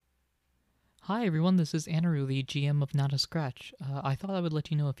Hi everyone, this is Anaru, the GM of Not a Scratch. I thought I would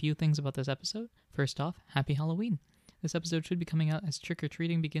let you know a few things about this episode. First off, happy Halloween. This episode should be coming out as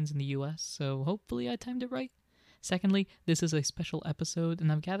trick-or-treating begins in the US, so hopefully I timed it right. Secondly, this is a special episode,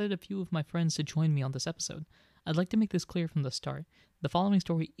 and I've gathered a few of my friends to join me on this episode. I'd like to make this clear from the start. The following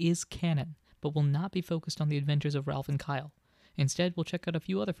story is canon, but will not be focused on the adventures of Ralph and Kyle. Instead, we'll check out a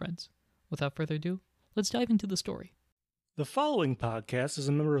few other friends. Without further ado, let's dive into the story. The following podcast is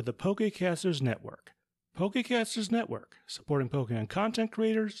a member of the Pokecasters Network. Pokecasters Network, supporting Pokemon content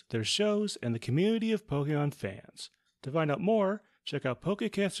creators, their shows, and the community of Pokemon fans. To find out more, check out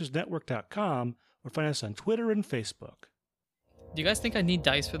PokecastersNetwork.com or find us on Twitter and Facebook. Do you guys think I need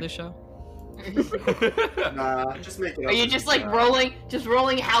dice for this show? Nah, just make it up. Are you just like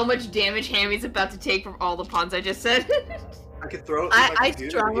rolling how much damage Hammy's about to take from all the puns I just said? I could throw it. I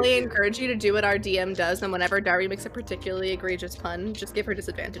strongly encourage you to do what our DM does, and whenever Darby makes a particularly egregious pun, just give her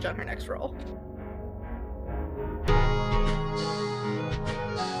disadvantage on her next roll.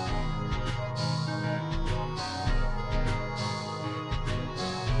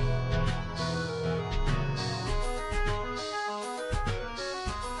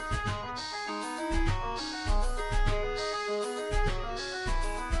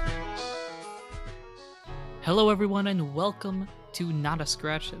 Hello everyone and welcome to Not a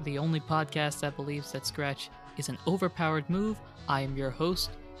Scratch, the only podcast that believes that Scratch is an overpowered move. I am your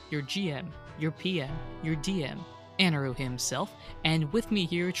host, your GM, your PM, your DM, Anaru himself, and with me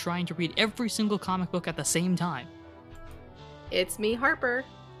here trying to read every single comic book at the same time. It's me, Harper.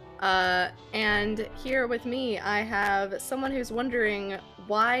 And here with me, I have someone who's wondering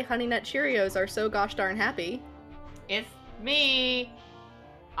why Honey Nut Cheerios are so gosh darn happy. It's me.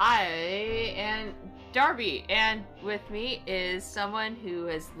 I am Darby, and with me is someone who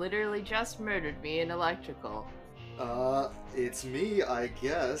has literally just murdered me in electrical. It's me, I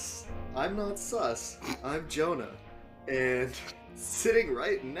guess. I'm not sus. I'm Jonah. And sitting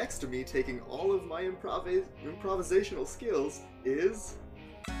right next to me, taking all of my improvisational skills, is...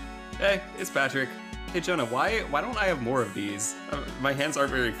 Hey, it's Patrick. Hey Jonah, why don't I have more of these? My hands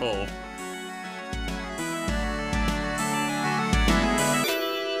aren't very full.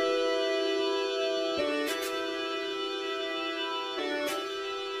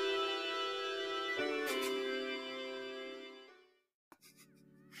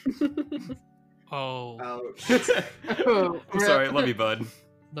 Oh, Ouch. I'm sorry, love you, bud.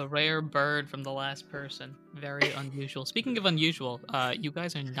 the rare bird from the last person. Very unusual. Speaking of unusual, you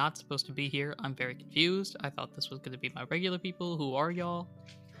guys are not supposed to be here. I'm very confused. I thought this was going to be my regular people. Who are y'all?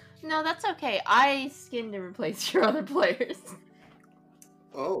 No, that's okay. I skinned and replaced your other players.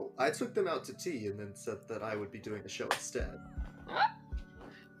 Oh, I took them out to tea and then said that I would be doing the show instead.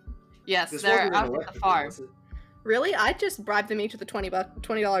 Yes, This they're wasn't an out at the electrical, farm. was it? Really? I just bribed them each with a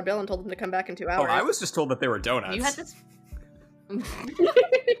 $20 bill and told them to come back in 2 Oh, hours. I was just told that they were donuts. You had this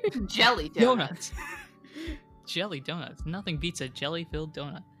jelly donut. Donuts. Jelly donuts. Nothing beats a jelly-filled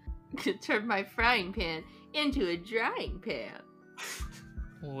donut. To turn my frying pan into a drying pan.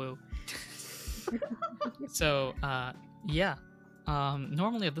 Whoa. So, yeah.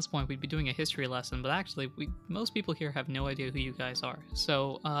 Normally at this point we'd be doing a history lesson, but actually most people here have no idea who you guys are.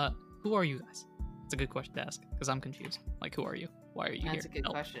 So, who are you guys? It's a good question to ask, because I'm confused. Like, who are you? Why are you here? That's a good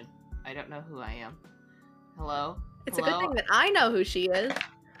Help. question. I don't know who I am. Hello? It's a good thing that I know who she is.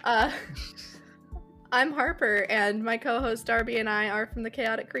 I'm Harper, and my co-host Darby and I are from the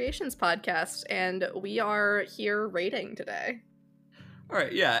Chaotic Creations podcast, and we are here raiding today.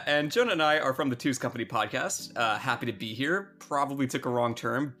 Alright, yeah, and Jonah and I are from the Two's Company podcast. Happy to be here. Probably took a wrong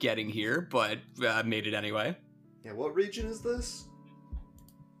turn getting here, but made it anyway. Yeah, what region is this?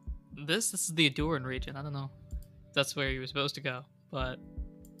 This is the Aduran region. I don't know if that's where you were supposed to go, but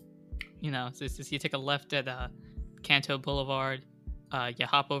you know, you take a left at Kanto Boulevard, you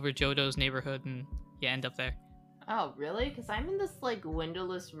hop over Jodo's neighborhood, and you end up there. Oh, really? Because I'm in this, like,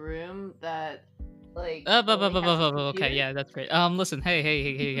 windowless room that, like... Okay, yeah, that's great. Listen,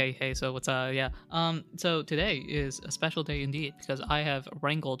 hey, so what's, so today is a special day indeed, because I have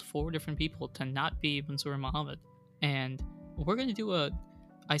wrangled 4 different people to not be Mansoor Muhammad, and we're gonna do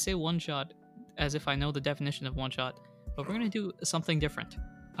I say one-shot as if I know the definition of one-shot, but we're gonna do something different.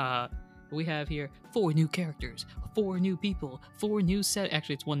 We have here 4 new characters, 4 new people, 4 new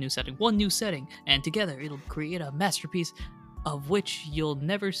actually it's 1 new setting, and together it'll create a masterpiece of which you'll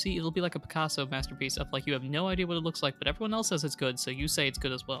never see. It'll be like a Picasso masterpiece of, like, you have no idea what it looks like, but everyone else says it's good, so you say it's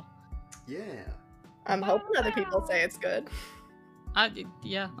good as well. Yeah. I'm hoping other people say it's good.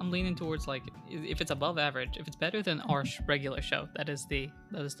 I'm leaning towards, like, if it's above average, if it's better than our regular show, that is the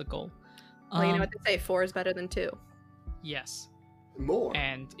goal. Well, you know what they say, 4 is better than 2. Yes. More.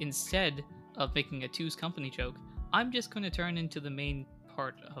 And instead, of making a Two's Company joke, I'm just going to turn into the main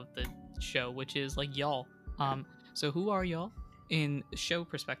part of the show, which is like y'all. So who are y'all in show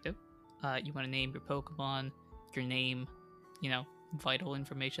perspective? You want to name your Pokemon, your name, vital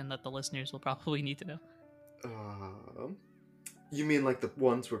information that the listeners will probably need to know. You mean like the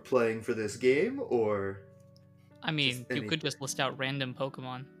ones we're playing for this game, or? I mean, you could just list out random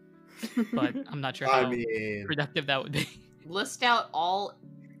Pokemon, but I'm not sure how productive that would be. List out all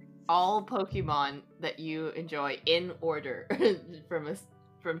Pokemon that you enjoy in order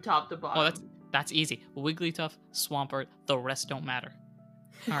from top to bottom. Oh, that's easy. Wigglytuff, Swampert, the rest don't matter.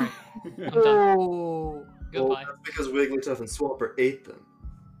 All right, I'm done. Oh, Goodbye. Well, that's because Wigglytuff and Swampert ate them.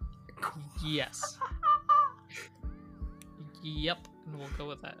 Yes. Yep, and we'll go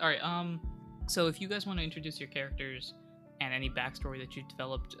with that. All right. So if you guys want to introduce your characters and any backstory that you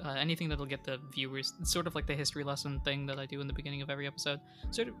developed, anything that'll get the viewers, sort of like the history lesson thing that I do in the beginning of every episode,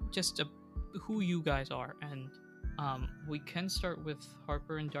 sort of just who you guys are. And we can start with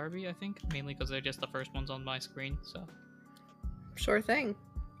Harper and Darby, I think, mainly because they're just the first ones on my screen. So. Sure thing.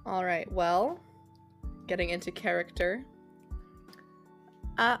 All right. Well, getting into character.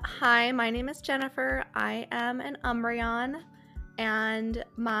 Hi, my name is Jennifer. I am an Umbreon, and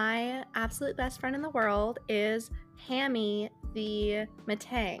my absolute best friend in the world is Hammy the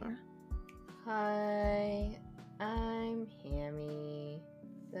Metang. Hi, I'm Hammy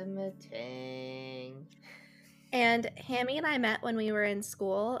the Metang. And Hammy and I met when we were in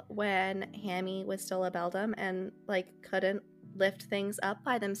school, when Hammy was still a Beldum and couldn't lift things up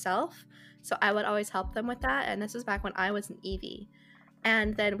by themselves. So I would always help them with that, and this was back when I was an Eevee.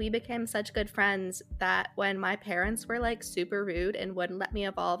 And then we became such good friends that when my parents were super rude and wouldn't let me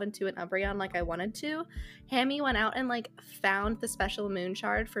evolve into an Umbreon like I wanted to, Hammy went out and found the special moon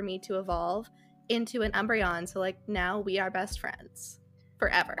shard for me to evolve into an Umbreon. So now we are best friends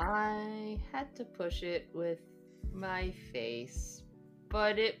forever. I had to push it with my face,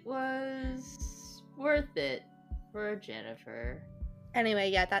 but it was worth it for Jennifer. Anyway,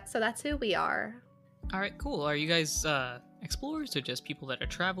 yeah, that's who we are. All right, cool. Are you guys explorers or just people that are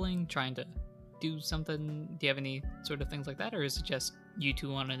traveling, trying to do something? Do you have any sort of things like that, or is it just you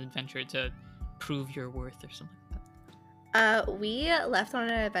two on an adventure to prove your worth or something like that? We left on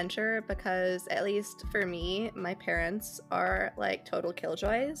an adventure because, at least for me, my parents are total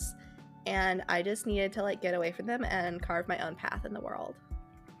killjoys, and I just needed to get away from them and carve my own path in the world.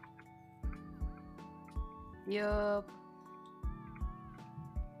 Yup.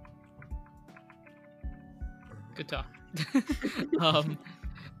 Good talk. All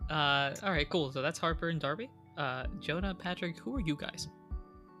right, cool. So that's Harper and Darby. Jonah, Patrick, who are you guys?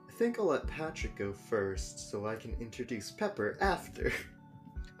 I think I'll let Patrick go first, so I can introduce Pepper after.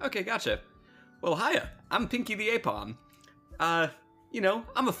 Okay, gotcha. Well, hiya. I'm Pinky the Apom. I'm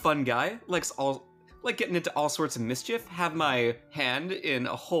a fun guy. Like getting into all sorts of mischief. Have my hand in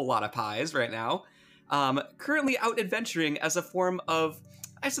a whole lot of pies right now. Currently out adventuring as a form of,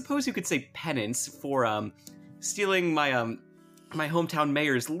 I suppose you could say, penance for stealing my my hometown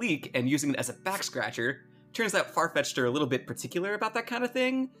mayor's leek and using it as a back scratcher. Turns out Farfetch'd are a little bit particular about that kind of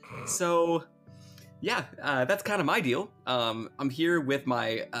thing. So, yeah, that's kind of my deal. I'm here with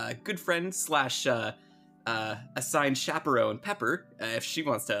my good friend slash assigned chaperone, Pepper, if she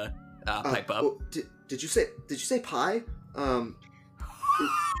wants to pipe up. Well, did you say pie?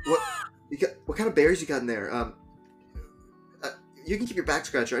 What kind of berries you got in there? You can keep your back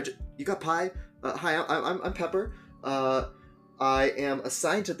scratcher. You got pie? Hi, I'm Pepper. I am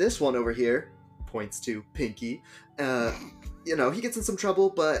assigned to this one over here. Points to Pinky. He gets in some trouble,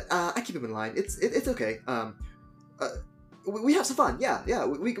 but I keep him in line. It's okay. We have some fun. Yeah.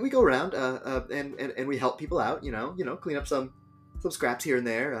 We go around and we help people out. Clean up some scraps here and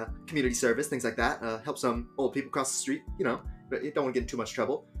there. Community service, things like that. Help some old people cross the street. But you don't want to get in too much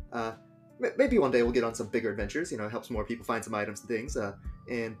trouble. Maybe one day we'll get on some bigger adventures. Help some more people find some items and things.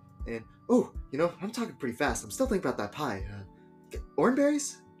 I'm talking pretty fast. I'm still thinking about that pie.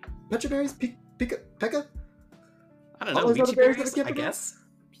 Oranberries? Petraberries? Pekka? I don't know, lychee berries, I guess?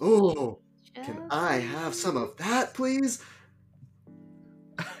 Oh, can I have some of that, please?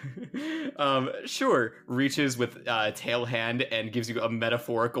 Sure. Reaches with tail hand and gives you a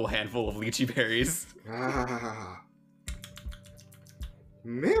metaphorical handful of lychee berries.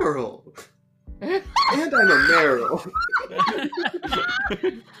 Meryl! And I'm a Meryl!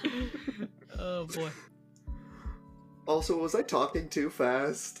 Oh, boy. Also, was I talking too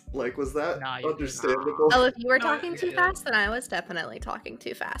fast? Like, was that Nah, you're good. understandable? Oh, if you were No, talking too yeah. fast, then I was definitely talking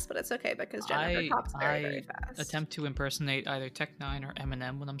too fast. But it's okay because Jennifer I talks very, very fast. attempt to impersonate either Tech9 or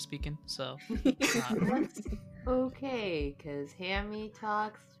Eminem when I'm speaking, so That's okay, because Hammy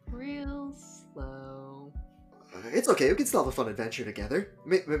talks real slow. It's okay. We can still have a fun adventure together.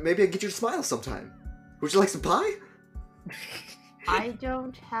 Maybe I can get you to smile sometime. Would you like some pie? I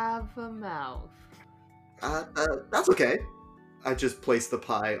don't have a mouth. That's okay. I just placed the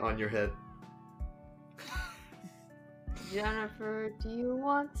pie on your head. Jennifer, do you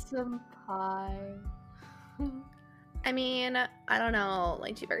want some pie? I mean, I don't know.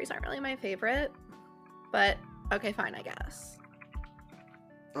 Lychee berries aren't really my favorite, but okay, fine, I guess.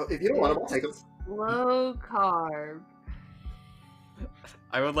 Oh, if you don't want them, I'll take them. Low carb.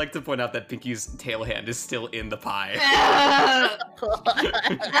 I would like to point out that Pinky's tail hand is still in the pie.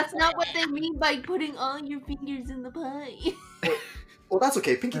 That's not what they mean by putting all your fingers in the pie. Well, that's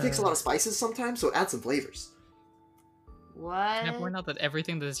okay. Pinky takes a lot of spices sometimes, so add some flavors. What? can I point out that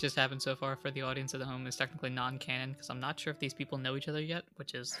everything that has just happened so far for the audience at home is technically non-canon because I'm not sure if these people know each other yet,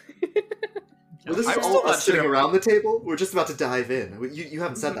 which is Well, this is I'm all still not us sitting sure. around the table. We're just about to dive in. You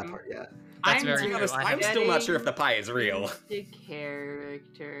haven't said that part yet. That's I'm very To be true. honest, I I'm have- still not sure if the pie is real. The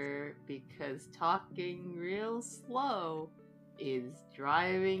character, because talking real slow is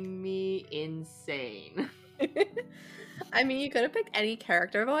driving me insane. I mean, you could have picked any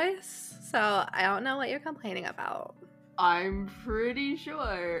character voice, so I don't know what you're complaining about. I'm pretty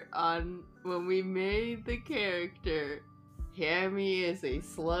sure on when we made the character, Hammy is a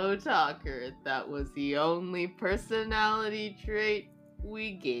slow talker. That was the only personality trait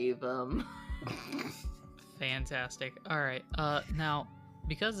we gave him. fantastic. All right, now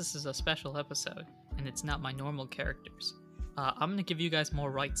because this is a special episode and it's not my normal characters, I'm gonna give you guys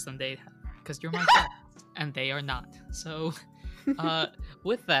more rights than they have because you're my friends and they are not. So,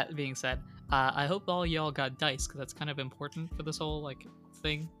 with that being said, I hope all y'all got dice because that's kind of important for this whole like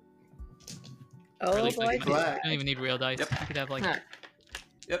thing. Oh Really, boy, like, you Black. don't even need real dice. Yep. You could have like Huh.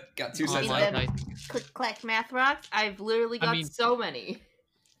 Yep, got 2 Online cents online left. dice. Click clack math rocks. I've literally I got mean- so many.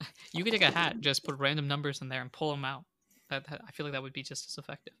 You could take a hat, just put random numbers in there and pull them out. That I feel like that would be just as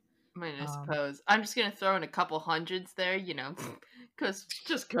effective. I mean, I Um, suppose I'm just gonna throw in a couple hundreds there, cause.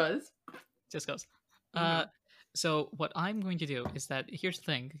 Just goes. Mhm. So what I'm going to do is that here's the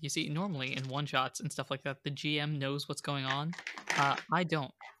thing. You see, normally in one shots and stuff like that, the GM knows what's going on. I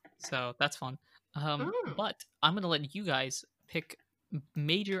don't, so that's fun. But I'm gonna let you guys pick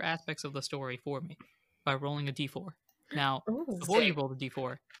major aspects of the story for me by rolling a d4. Now, before you Sick. roll the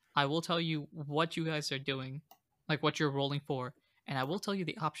d4, I will tell you what you guys are doing, like what you're rolling for, and I will tell you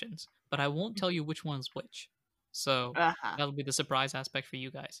the options, but I won't tell you which one's which. So Uh-huh. that'll be the surprise aspect for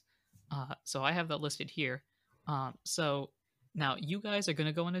you guys. So I have that listed here. So now you guys are going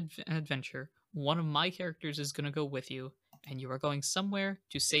to go on an adventure. One of my characters is going to go with you, and you are going somewhere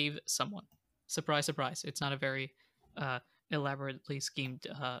to save someone. Surprise, surprise. It's not a very elaborately schemed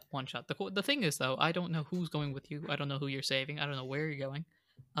one shot. The thing is, though, I don't know who's going with you. I don't know who you're saving. I don't know where you're going.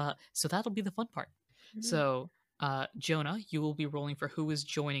 So that'll be the fun part. So, Jonah, you will be rolling for who is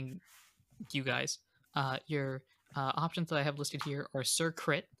joining you guys. Your options that I have listed here are Sir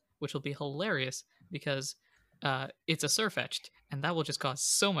Crit, which will be hilarious because it's a Sirfetched, and that will just cause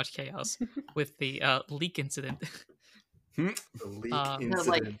so much chaos with the leak incident. The leak Uh, No, incident.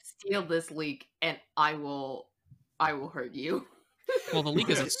 like steal this leak, and I will hurt you. Well, the leak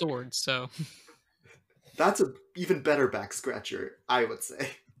is a sword, so That's a even better back scratcher, I would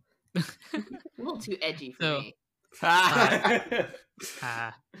say. A little too edgy for So- me.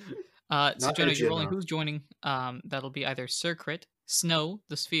 so Not Jonah, edgy you're rolling enough. who's joining. That'll be either Sir Crit, Snow,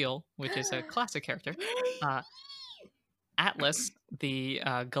 the Spiel, which is a classic character, Atlas, the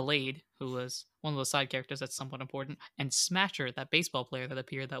Gallade, who was one of the side characters that's somewhat important, and Smasher, that baseball player that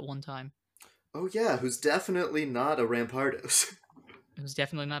appeared that one time. Oh yeah, who's definitely not a Rampardos. It was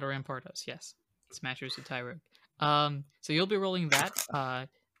definitely not a Rampardos, yes. Smasher's a Tyrogue. So you'll be rolling that.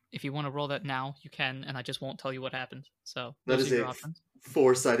 If you want to roll that now, you can, and I just won't tell you what happened. So That those is are your a options.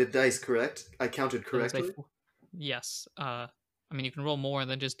 4-sided dice, correct? I counted That is a correctly. yes. I mean, you can roll more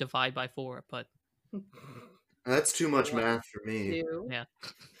than just divide by 4, but That's too much One, math for me. 2, Yeah.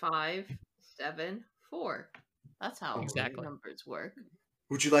 5, 7, 4. That's how Exactly. numbers work.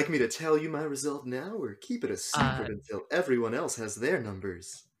 Would you like me to tell you my result now, or keep it a secret until everyone else has their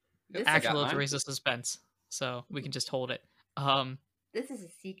numbers? This, I got actually, let's mine. raise the suspense, so we can just hold it. this is a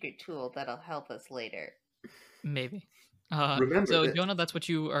secret tool that'll help us later. Maybe. Remember So that- Jonah, that's what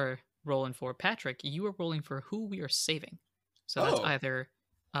you are rolling for. Patrick, you are rolling for who we are saving. So that's Oh. either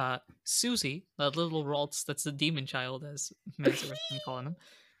Susie, the little Ralts, that's the demon child, as Mensa has been calling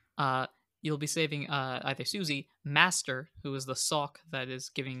him. You'll be saving either Susie, Master, who is the sock that is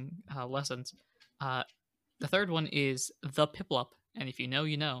giving lessons. The third one is the Piplup, and if you know,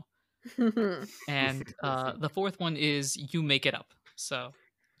 you know. And the fourth one is you make it up. So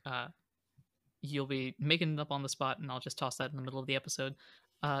you'll be making it up on the spot, and I'll just toss that in the middle of the episode.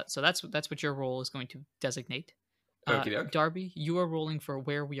 So that's what your role is going to designate. Darby, you are rolling for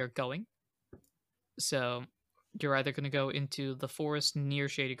where we are going. So you're either going to go into the forest near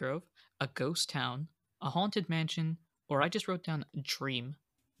Shady Grove, a ghost town, a haunted mansion, or I just wrote down dream.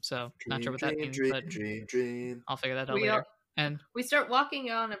 So not sure what that means, but dream. I'll figure that out later. And we start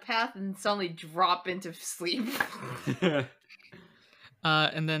walking on a path and suddenly drop into sleep.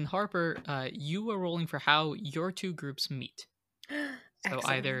 And then Harper, you are rolling for how your two groups meet. So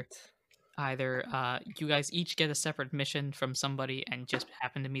either you guys each get a separate mission from somebody and just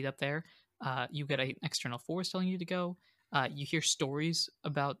happen to meet up there. You get an external force telling you to go. You hear stories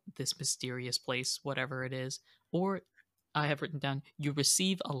about this mysterious place, whatever it is. Or I have written down, you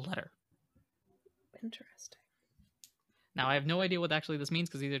receive a letter. Interesting. Now, I have no idea what actually this means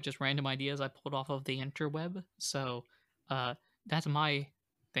because these are just random ideas I pulled off of the interweb. So that's my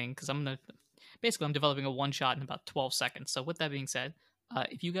thing because I'm developing a one-shot in about 12 seconds. So with that being said,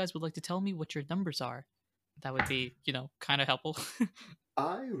 if you guys would like to tell me what your numbers are, that would be, kind of helpful.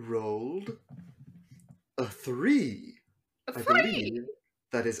 I rolled a 3. I believe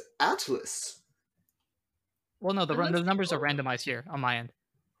that is Atlas. Well, no, the numbers are randomized here on my end.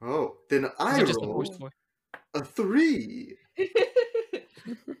 Oh, then I rolled a 3.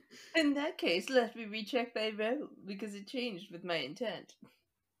 In that case, let me recheck my roll because it changed with my intent.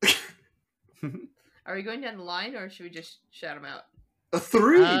 Are we going down the line or should we just shout them out? A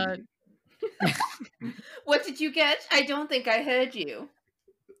 3! What did you get? I don't think I heard you.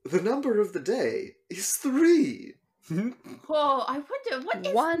 The number of the day is 3. Oh, I wonder, what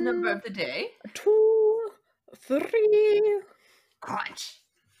is the number of the day? 2, 3. Crunch.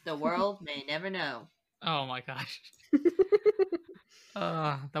 The world may never know. Oh my gosh.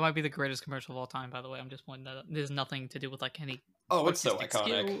 That might be the greatest commercial of all time, by the way. I'm just pointing that out. There's nothing to do with any it's so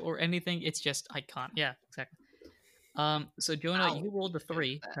iconic skill or anything. It's just iconic. Yeah, exactly. So Jonah, you rolled a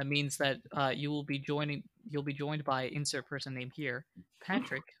 3. That means that you'll be joined by insert person name here.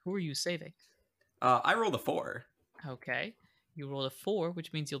 Patrick, who are you saving? I rolled a 4. Okay. You rolled a 4,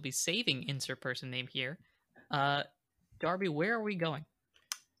 which means you'll be saving insert person name here. Darby, where are we going?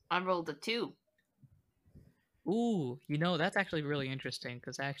 I rolled a 2. Ooh, that's actually really interesting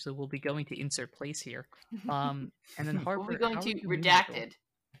because actually we'll be going to insert place here. And then Harper, we're going to redacted.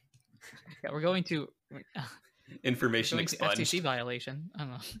 Yeah, we're going to information expunged. FTC violation. I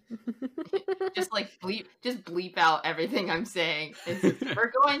don't know. Just bleep out everything I'm saying.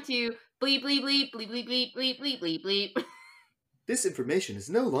 We're going to bleep bleep bleep bleep bleep bleep bleep bleep bleep bleep. This information is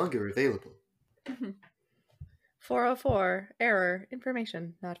no longer available. 404 error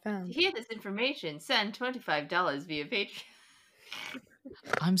information not To found. hear this information, send $25 via Patreon.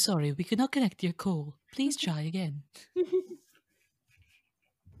 I'm sorry, we could not connect your call. Please try again.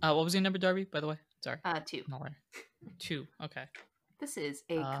 What was your number, Darby, by the way? Sorry. 2. No worry. 2, okay. This is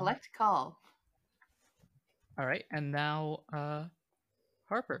a collect call. All right, and now,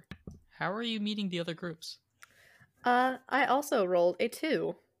 Harper, how are you meeting the other groups? I also rolled a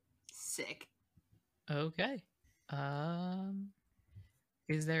 2. Sick. Okay.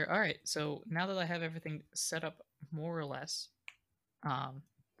 Is there... Alright, so now that I have everything set up more or less,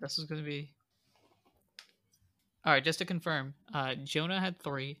 this is going to be... Alright, just to confirm, Jonah had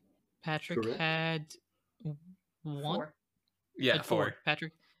 3, Patrick Correct. had 1? 4. Yeah, Had 4.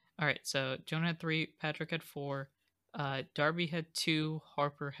 Patrick... Alright, so Jonah had 3, Patrick had 4, Darby had 2,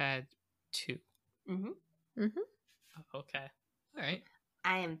 Harper had 2. Mm-hmm. Okay. Alright.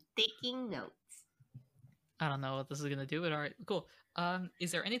 I am taking notes. I don't know what this is going to do, but alright, cool.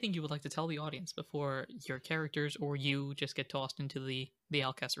 Is there anything you would like to tell the audience before your characters or you just get tossed into the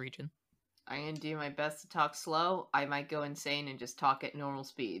Alcast region? I'm going to do my best to talk slow. I might go insane and just talk at normal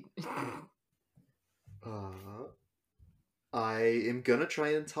speed. I am gonna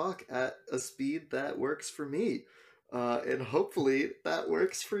try and talk at a speed that works for me. And hopefully that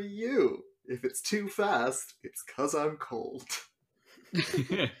works for you. If it's too fast, it's 'cause I'm cold.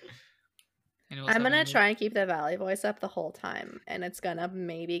 I'm gonna try and keep the Valley voice up the whole time, and it's gonna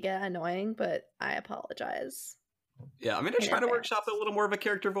maybe get annoying, but I apologize. Yeah, I'm gonna try to workshop a little more of a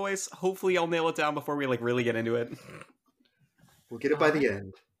character voice. Hopefully I'll nail it down before we really get into it. We'll get it by the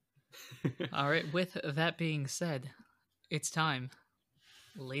end. Alright, with that being said, it's time.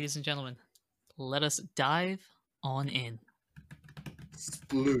 Ladies and gentlemen, let us dive on in.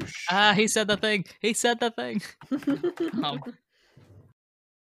 Sploosh. Ah, he said the thing. He said the thing. Um,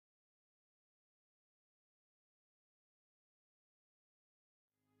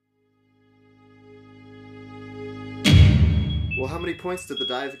 Well, how many points did the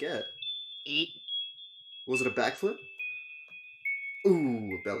dive get? 8. Was it a backflip?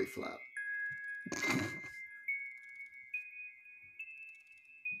 Ooh, a belly flap.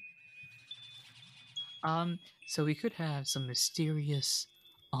 so we could have some mysterious,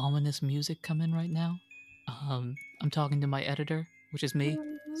 ominous music come in right now. I'm talking to my editor, which is me.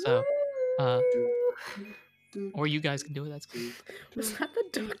 So, or you guys can do it. That's good. Was that the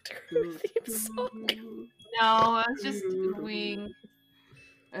Doctor Who theme song? No, I was just doing.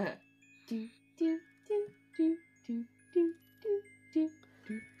 Do, do, do, do, do, do, do,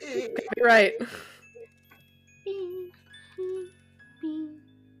 do. Right. Bing, bing, bing,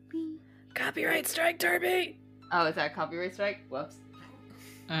 bing. Copyright strike, Derby. Oh, is that a copyright strike? Whoops.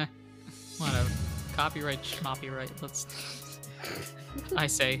 Whatever. Copyright, schmoppyright. Let's. I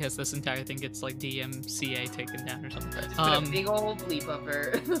say as this entire thing gets like DMCA taken down or something. Just put a big old bleep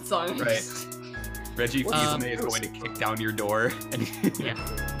over the song. Right. Reggie Fils-Aimé is going to kick down your door. And Yeah.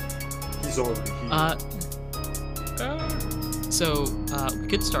 He's already here. So we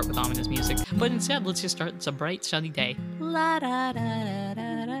could start with ominous music, but instead let's just start. It's a bright, sunny day.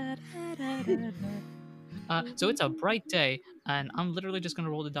 So it's a bright day, and I'm literally just gonna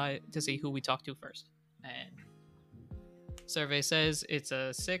roll the die to see who we talk to first. And survey says it's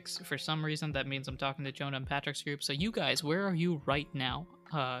a 6. For some reason, that means I'm talking to Jonah and Patrick's group. So you guys, where are you right now?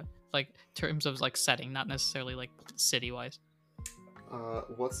 Like terms of like setting, not necessarily like city-wise.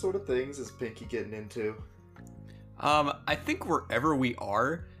 What sort of things is Pinky getting into? I think wherever we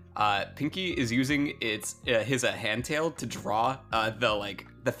are, Pinky is using his handtail to draw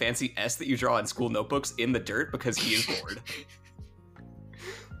the fancy S that you draw in school notebooks in the dirt because he is bored.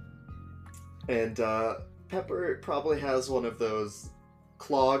 And Pepper probably has one of those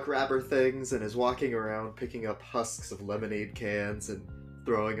claw grabber things and is walking around picking up husks of lemonade cans and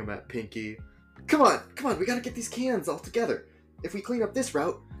throwing them at Pinky. Come on, we gotta get these cans all together. If we clean up this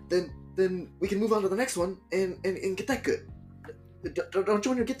route, then we can move on to the next one and get that good. Don't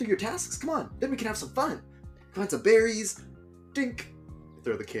you want to get through your tasks? Come on, then we can have some fun. Find some berries. Dink.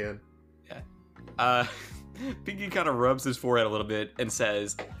 Throw the can. Yeah. Pinky kind of rubs his forehead a little bit and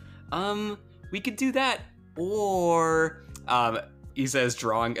says, we could do that, or, he says,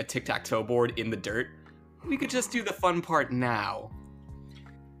 drawing a tic-tac-toe board in the dirt, we could just do the fun part now.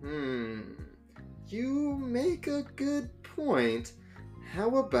 You make a good point.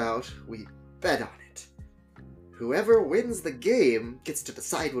 How about we bet on it? Whoever wins the game gets to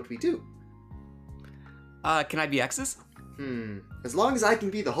decide what we do. Can I be X's? As long as I can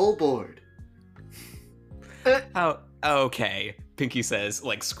be the whole board. Oh, okay, Pinky says,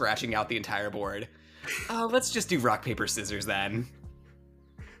 like, scratching out the entire board. Let's just do rock, paper, scissors, then.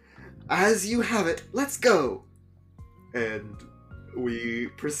 As you have it, let's go! And we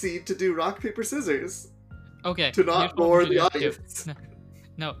proceed to do rock, paper, scissors. Okay. To not bore the audience.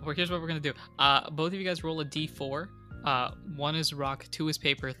 No, here's what we're gonna do. Both of you guys roll a d4. 1 is rock, 2 is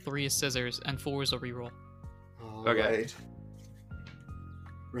paper, 3 is scissors, and 4 is a reroll. Okay. Alright.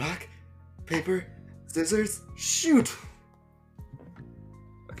 Rock, paper, scissors, shoot!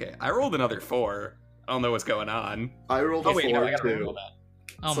 Okay, I rolled another 4. I don't know what's going on. I rolled a 4 I gotta too. reroll that.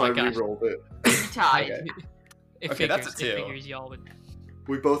 Oh So my I gosh. re-rolled it. Tied. Okay. It Okay, figures, that's a it 2. figures y'all would.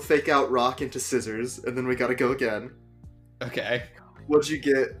 We both fake out rock into scissors, and then we gotta go again. Okay. What'd you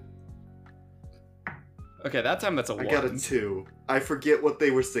get? Okay, that time that's a 1. I got a 2. I forget what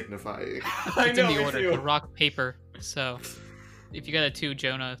they were signifying. I It's know, in the me order. too. The rock, paper. So, if you got a 2,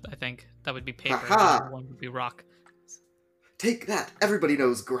 Jonah, I think that would be paper. Ha-ha! And 1 would be rock. Take that! Everybody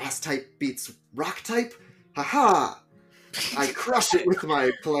knows grass type beats rock type. Haha! I crush it with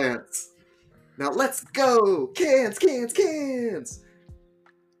my plants. Now let's go! Cans, cans, cans!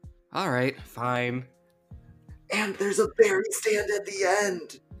 Alright, fine. And there's a berry stand at the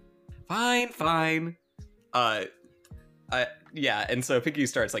end. Fine. Yeah, and so Pinky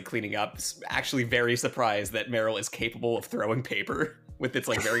starts, like, cleaning up, actually very surprised that Meryl is capable of throwing paper with its,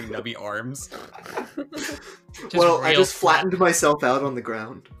 like, very nubby arms. Well, I real just flat. flattened myself out on the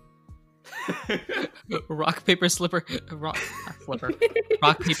ground. Rock, paper, slipper. Rock, not flipper.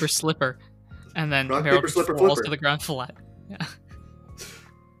 Rock, paper, slipper. And then Rock, Meryl paper, just slipper, falls flipper. to the ground flat. Yeah.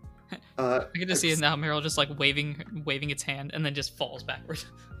 I get to see it now. Meryl just like waving its hand, and then just falls backwards.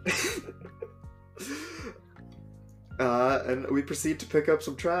 And we proceed to pick up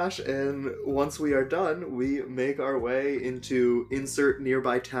some trash, and once we are done, we make our way into insert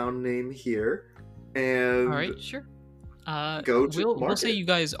nearby town name here. And All right, sure. Go to the we'll say market. you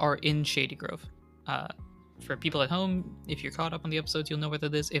guys are in Shady Grove. For people at home, if you're caught up on the episodes, you'll know where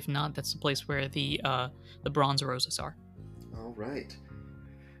that is. If not, that's the place where the bronze roses are. All right.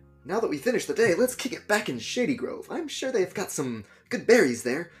 Now that we finished the day, let's kick it back in Shady Grove. I'm sure they've got some good berries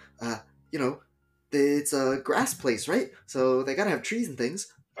there. You know, it's a grass place, right? So they gotta have trees and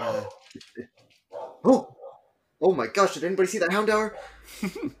things. Oh my gosh! Did anybody see that Houndour?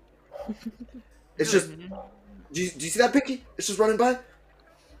 It's just. Do you see that, Pinky? It's just running by.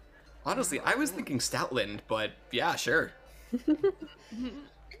 Honestly, I was thinking Stoutland, but yeah, sure. You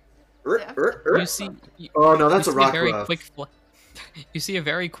see, Oh no, that's a you see rock very ruff. quick. You see a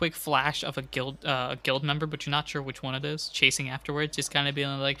very quick flash of a guild member, but you're not sure which one it is. Chasing afterwards, just kind of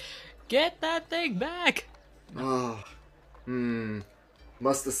being like, "Get that thing back!" Oh,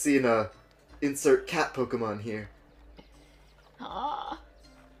 must have seen a insert cat Pokemon here. Ah.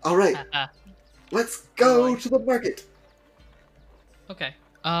 All right, let's go to the market. Okay.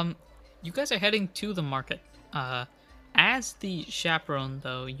 You guys are heading to the market. As the chaperone,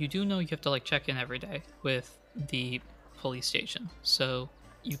 though, you do know you have to like check in every day with the police station. So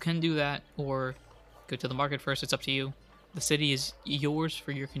you can do that, or go to the market first. It's up to you. The city is yours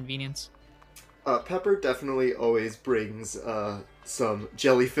for your convenience. Pepper definitely always brings some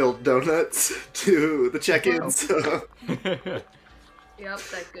jelly-filled donuts to the check-ins. Yep,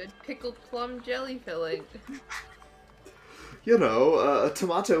 that good pickled plum jelly filling. You know, a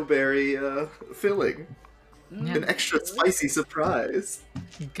tomato berry filling. Yeah. An extra spicy surprise.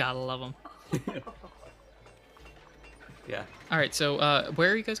 Gotta love them. Yeah. All right. So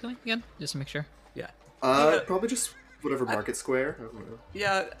where are you guys going again? Just to make sure. Probably just whatever market square. I don't know.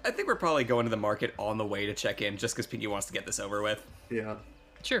 Yeah, I think we're probably going to the market on the way to check in, just because Pinky wants to get this over with. Yeah.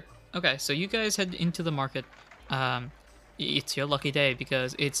 Sure. Okay. So you guys head into the market. It's your lucky day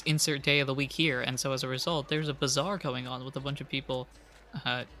because it's insert day of the week here, and so as a result, there's a bazaar going on with a bunch of people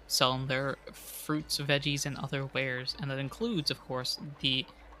selling their fruits, veggies, and other wares, and that includes, of course, the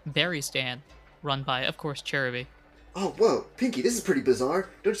berry stand run by, of course, Cherubi. Oh, whoa, Pinky, this is pretty bizarre.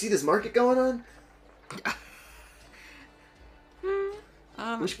 Don't you see this market going on?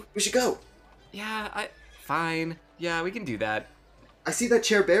 We should go. Yeah, fine. Yeah, we can do that. I see that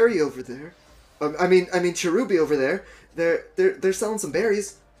chair berry over there. I mean Cherubi over there. They're selling some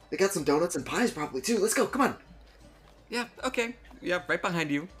berries. They got some donuts and pies probably too. Let's go. Come on. Yeah, okay. Yeah, right behind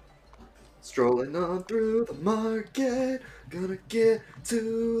you. Strolling on through the market, gonna get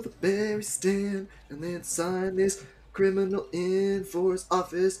to the berry stand and then sign this criminal in for his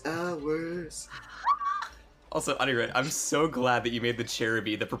office hours. Also, Anirudh, I'm so glad that you made the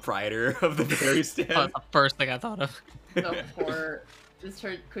Cherubi the proprietor of the berry stand. That's the first thing I thought of. The horror. This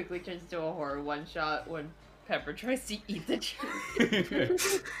quickly turns into a horror one shot when Pepper tries to eat the cherry.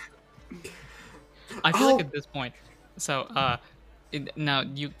 I feel like at this point, so now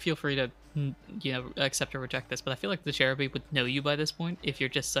you feel free to accept or reject this, but I feel like the Cherubi would know you by this point if you're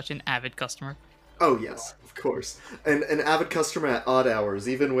just such an avid customer. Oh yes, of course. And an avid customer at odd hours,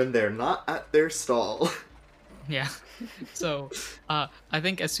 even when they're not at their stall. Yeah. So I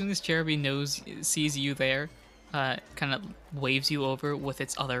think as soon as Cherubi sees you there, kind of waves you over with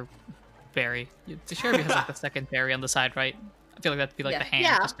its other berry. The Cherubi has like the second berry on the side, right? I feel like that'd be like Yeah. the hand.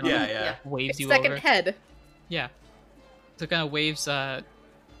 Yeah. Just kinda Yeah. waves you Second over. head. Yeah. So kind of waves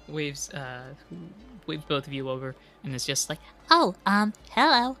both of you over, and it's just like, Oh,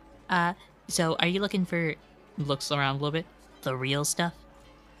 hello. So are you looking for, looks around a little bit. the real stuff?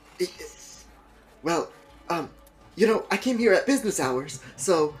 Well, you know, I came here at business hours,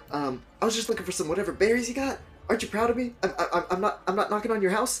 so I was just looking for some whatever berries you got. Aren't you proud of me? I'm not knocking on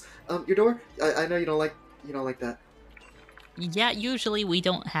your house, your door. I know you don't like that. Yeah, usually we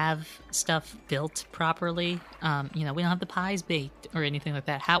don't have stuff built properly. We don't have the pies baked or anything like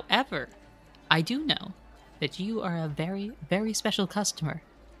that. However, I do know that you are a very, very special customer.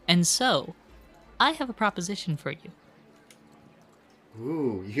 And so, I have a proposition for you.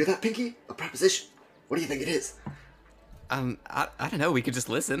 Ooh, you hear that, Pinky? A proposition. What do you think it is? I don't know, we could just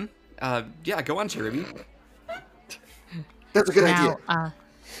listen. Yeah, go on, Cherubi. That's a good Now,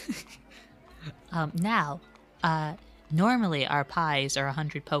 idea. Normally our pies are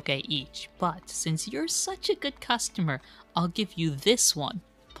 100 poke each, but since you're such a good customer, I'll give you this one.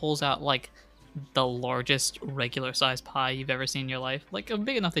 Pulls out like the largest regular sized pie you've ever seen in your life. Like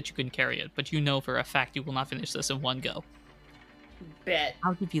big enough that you couldn't carry it, but you know for a fact you will not finish this in one go. Bet.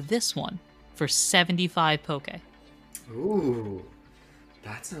 I'll give you this one for 75 poke. Ooh,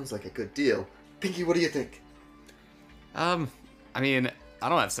 that sounds like a good deal. Pinky, what do you think? I mean, I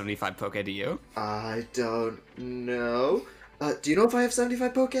don't have 75 poke, do you? I don't know. Do you know if I have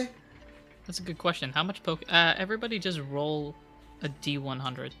 75 poke? That's a good question. How much poke? Everybody just roll a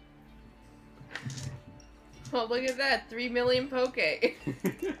D100. Oh, look at that. 3 million poke.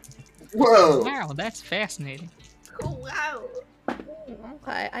 Whoa! Wow, that's fascinating. Oh, wow.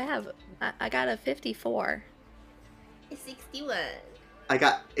 Okay, I got a 54. 61. I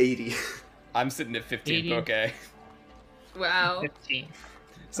got 80. I'm sitting at 15 80. poke. Wow. 15.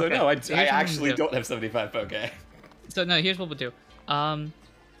 So Okay, no, I here's what I'm actually gonna do. don't have 75 poke. So no, here's what we'll do.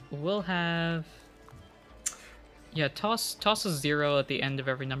 We'll have. Yeah, toss a 0 at the end of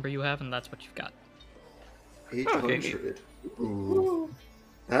every number you have, and that's what you've got. 800. Ooh.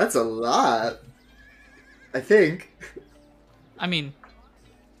 That's a lot. I think. I mean,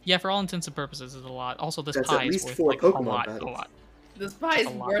 yeah, for all intents and purposes, it's a lot. Also, this That's pie at is least worth 4 like Pokemon a lot. battles. This pie is A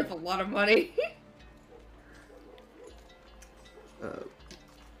lot. worth a lot of money.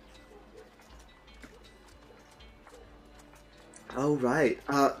 All right.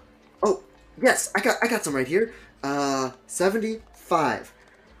 Oh, yes, I got some right here. 75.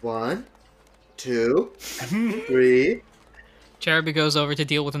 1, 2, 3. Cherubi goes over to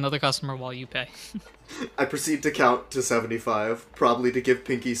deal with another customer while you pay. I proceed to count to 75, probably to give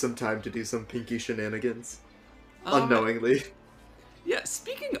Pinky some time to do some Pinky shenanigans. Unknowingly. Yeah,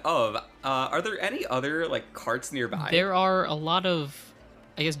 speaking of, are there any other, like, carts nearby? There are a lot of,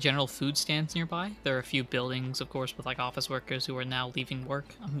 I guess, general food stands nearby. There are a few buildings, of course, with like office workers who are now leaving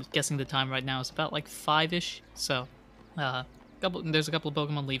work. I'm guessing the time right now is about like 5-ish. So, there's a couple of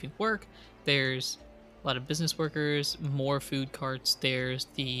Pokemon leaving work. There's a lot of business workers, more food carts. There's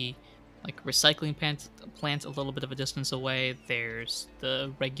the like recycling plant a little bit of a distance away. There's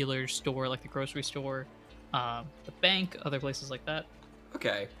the regular store, like the grocery store, the bank, other places like that.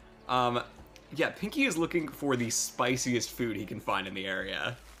 Okay. Yeah, Pinky is looking for the spiciest food he can find in the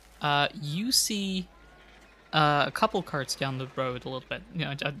area. You see a couple carts down the road a little bit, you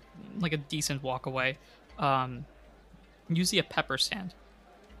know, like a decent walk away. You see a pepper stand.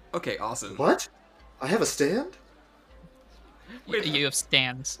 Okay, awesome. What? I have a stand? Wait, You have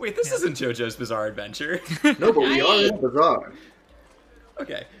stands. Wait, this Yeah. isn't JoJo's Bizarre Adventure. No, but we are in a bazaar.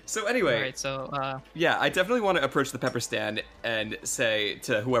 Okay, so anyway, Alright, so, yeah, I definitely want to approach the pepper stand and say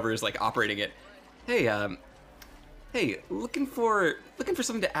to whoever is like operating it, hey, hey, looking for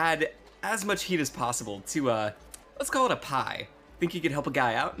something to add as much heat as possible to let's call it a pie. Think you could help a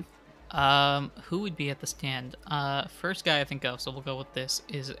guy out? who would be at the stand? First guy I think of, so we'll go with this,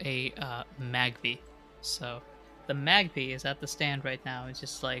 is a, Magby. So, the Magby is at the stand right now. It's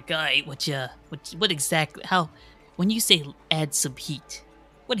just like, Guy, what exactly? How? When you say add some heat,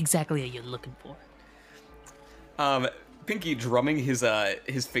 what exactly are you looking for? Pinky drumming his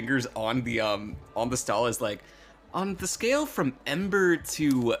fingers on the stall is like, on the scale from ember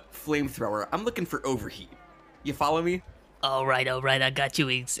to flamethrower, I'm looking for overheat. You follow me? All right, I got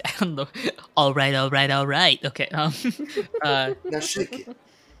you. All right. Okay. Now shake it.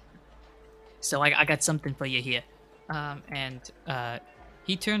 So I got something for you here. and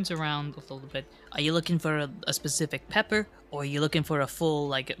he turns around a little bit. Are you looking for a specific pepper, or are you looking for a full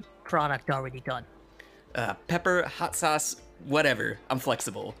like product already done? Pepper, hot sauce, whatever. I'm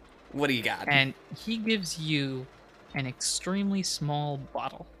flexible. What do you got? And he gives you an extremely small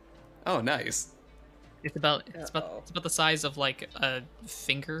bottle. Oh, nice. It's about the size of like a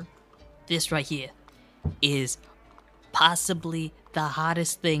finger. This right here is possibly the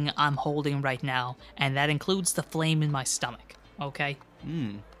hottest thing I'm holding right now, and that includes the flame in my stomach. Okay.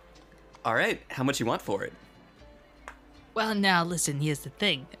 All right. How much you want for it? Well, now listen. Here's the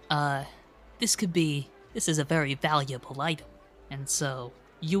thing. This is a very valuable item, and so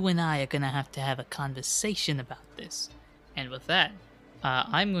you and I are gonna have to have a conversation about this. And with that,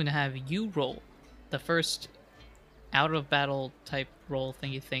 I'm going to have you roll the first out of battle type roll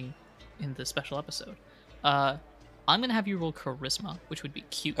thingy thing in the special episode. I'm going to have you roll charisma, which would be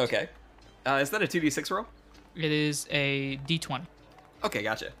cute. Okay. Is that a 2d6 roll? It is a d20. Okay,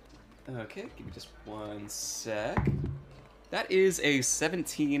 gotcha. Okay, give me just one sec. That is a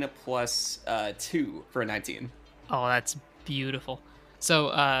 17 plus 2 for a 19. Oh, that's beautiful.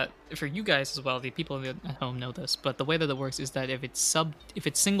 So, for you guys as well, the people at home know this, but the way that it works is that if it's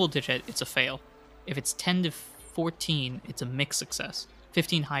single digit, it's a fail. If it's 10 to 14, it's a mixed success.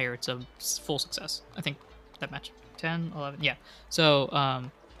 15 higher, it's a full success. I think that match. 10, 11, yeah. So,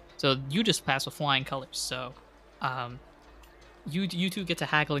 so you just pass with flying colors. So, you two get to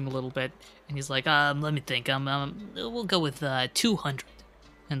haggling a little bit, and he's like, Let me think. We'll go with 200.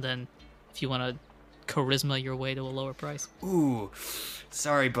 and then if you want to charisma your way to a lower price. Ooh,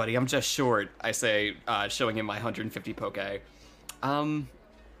 sorry, buddy. I'm just short. I say, showing him my 150 poke.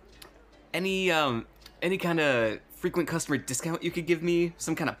 Any kind of frequent customer discount you could give me?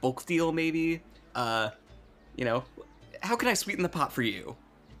 Some kind of bulk deal, maybe? You know, how can I sweeten the pot for you?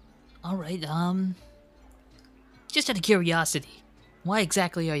 All right, just out of curiosity, why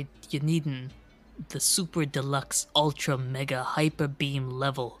exactly are you needing the super deluxe ultra mega hyper beam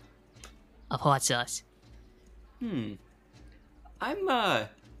level of hot sauce? I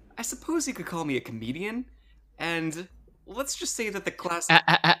suppose you could call me a comedian, and let's just say that the class...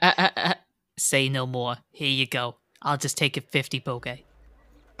 Say no more. Here you go. I'll just take it 50 poke.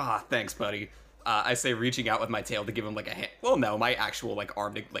 Ah, thanks, buddy. I say, reaching out with my tail to give him, like, a hand. Well, no, my actual, like,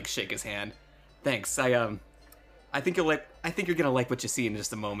 arm to, like, shake his hand. Thanks. I think you're gonna like what you see in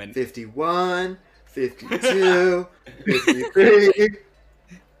just a moment. 51, 52, 53,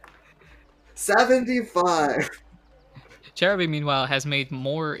 75. Cherubi, meanwhile, has made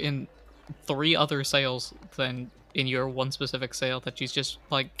more in 3 other sales than in your one specific sale that she's just,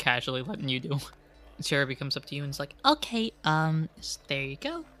 like, casually letting you do. Cherubi comes up to you and is like, Okay, there you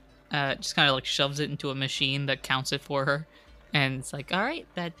go. just kind of, like, shoves it into a machine that counts it for her. And it's like, All right,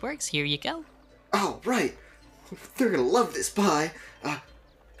 that works. Here you go. Oh, right. They're gonna love this pie.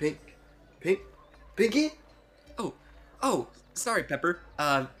 Pinky? Oh, sorry, Pepper.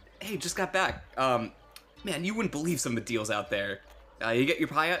 Hey, just got back. Man, you wouldn't believe some of the deals out there. You get your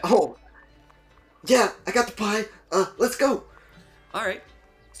pie yet? Oh, yeah, I got the pie. Let's go. Alright.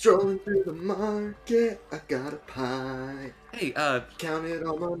 Strolling through the market, I got a pie. Hey, Counted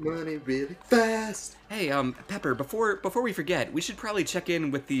all my money really fast. Hey, Pepper, before we forget, we should probably check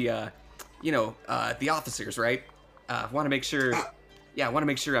in with the, the officers, right? Want to make sure... I want to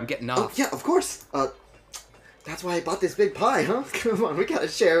make sure I'm getting off. Oh, yeah, of course. That's why I bought this big pie, huh? Come on, we gotta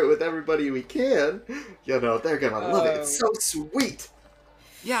share it with everybody we can. You know, they're gonna love it. It's so sweet.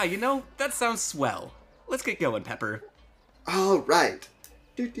 Yeah, that sounds swell. Let's get going, Pepper. All right.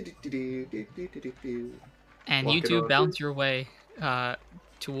 and you Walking two over. bounce your way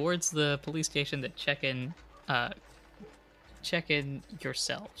towards the police station to check in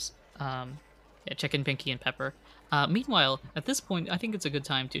yourselves. Check in Pinky and Pepper. Meanwhile, at this point, I think it's a good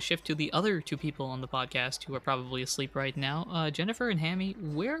time to shift to the other 2 people on the podcast who are probably asleep right now. Jennifer and Hammy,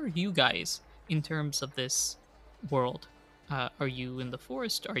 where are you guys in terms of this world? Are you in the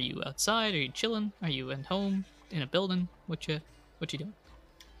forest? Are you outside? Are you chilling? Are you at home? In a building? What you doing?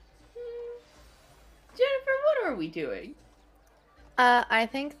 Jennifer, what are we doing? I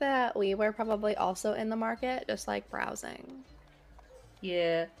think that we were probably also in the market, just like browsing.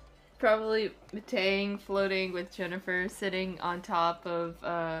 Yeah, probably Matang floating with Jennifer sitting on top of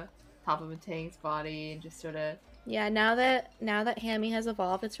Matang's body and just sort of. Yeah, now that Hammy has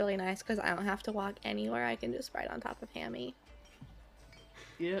evolved, it's really nice because I don't have to walk anywhere. I can just ride on top of Hammy.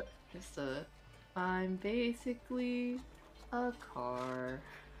 Yep, I'm basically a car.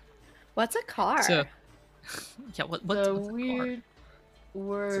 What's a car? So, yeah, what's the a car? weird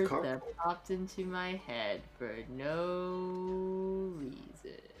word car? that popped into my head for no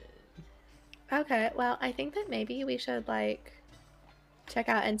reason. Okay, well, I think that maybe we should, like, check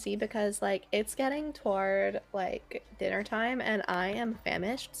out and see because, like, it's getting toward, like, dinner time and I am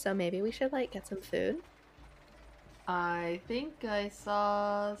famished, so maybe we should, like, get some food. I think I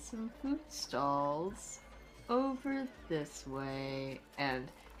saw some food stalls over this way,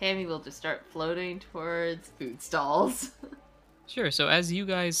 and Hammy will just start floating towards food stalls. Sure, so as you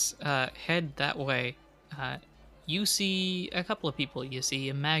guys head that way, you see a couple of people. You see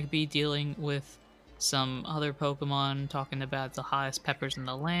a Magby dealing with some other Pokemon, talking about the hottest peppers in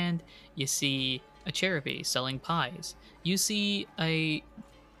the land. You see a Cherubi selling pies. You see a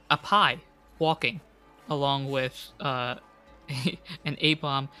pie walking along with an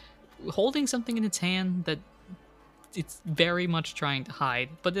Aipom holding something in its hand that it's very much trying to hide,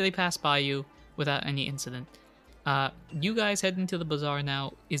 but they pass by you without any incident. You guys head into the bazaar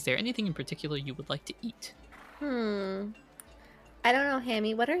now. Is there anything in particular you would like to eat? I don't know,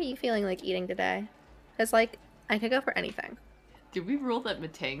 Hammy, what are you feeling like eating today? Because, like, I could go for anything. Did we rule that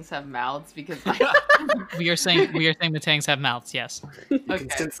Matangs have mouths? Because We are saying the tangs have mouths, yes. You can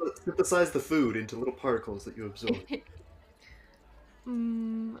Okay. synthesize the food into little particles that you absorb.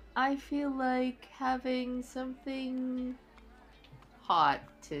 I feel like having something hot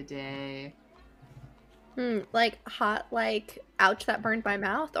today. Like, hot, like, ouch, that burned my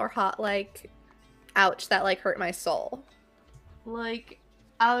mouth, or hot, like, ouch, that, like, hurt my soul? Like,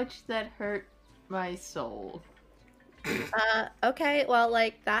 ouch, that hurt my soul. Okay, well,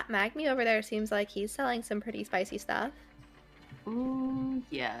 like, that Magmy over there seems like he's selling some pretty spicy stuff. Ooh,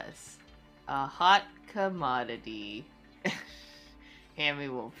 yes. A hot commodity. Hammy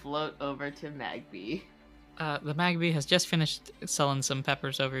will float over to Magby. The Magby has just finished selling some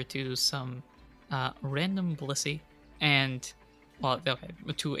peppers over to some random Blissey and well, okay,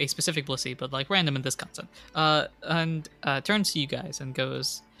 to a specific Blissey, but like random in this concept. And turns to you guys and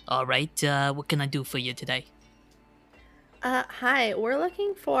goes, All right, what can I do for you today? Hi, we're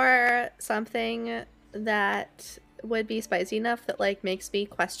looking for something that would be spicy enough that like makes me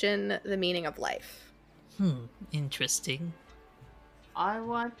question the meaning of life. Interesting. I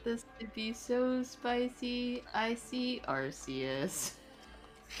want this to be so spicy. I see Arceus.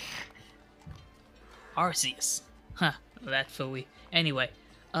 Arceus. Huh, that fooey. Anyway,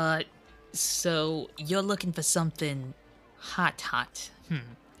 so you're looking for something hot.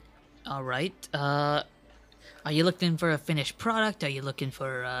 Alright, are you looking for a finished product? Are you looking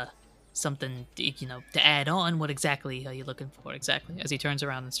for, something, to add on? What exactly are you looking for, exactly? as he turns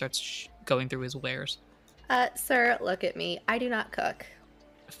around and starts going through his wares. Sir, look at me. I do not cook.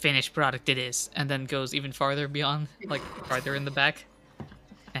 Finished product it is, and then goes even farther beyond, like farther in the back.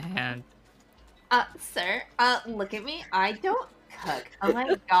 And Sir, look at me. I don't cook. Oh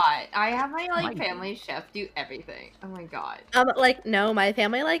my god. I have my, like, family chef do everything. Oh my god. Like, no, my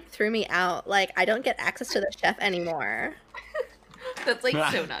family, like, threw me out. Like, I don't get access to the chef anymore. That's, like,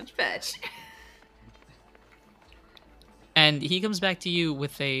 so not fetch. And he comes back to you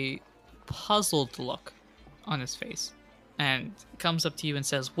with a puzzled look on his face and comes up to you and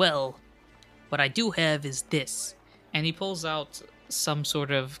says, Well, what I do have is this. and he pulls out some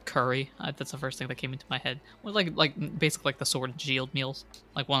sort of curry. That's the first thing that came into my head. Well, like basically like the Sword and Shield meals,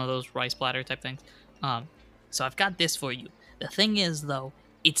 like one of those rice platter type things. So I've got this for you. The thing is, though,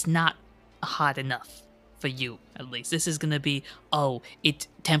 it's not hot enough for you, at least. This is gonna be, oh, it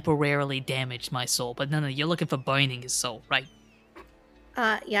temporarily damaged my soul. But no, you're looking for burning his soul, right?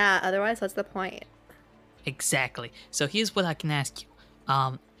 Yeah, otherwise, what's the point? Exactly. So here's what I can ask you.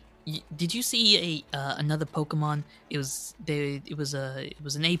 Did you see another Pokemon? It was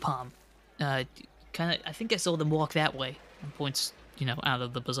an Apom. Kind of. I think I saw them walk that way. And points, out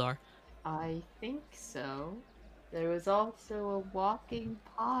of the bazaar. I think so. There was also a walking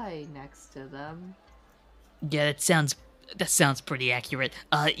pie next to them. Yeah, that sounds pretty accurate.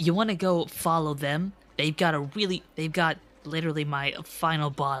 You want to go follow them? They've got literally my final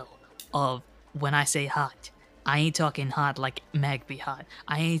bottle of when I say hot. I ain't talking hot like Magby hot.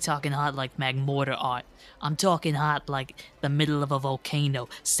 I ain't talking hot like Magmortar art. I'm talking hot like the middle of a volcano,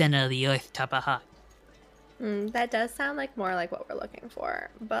 center of the earth type of hot. That does sound like more like what we're looking for,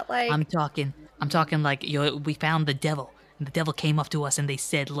 but like I'm talking like we found the devil, and the devil came up to us and they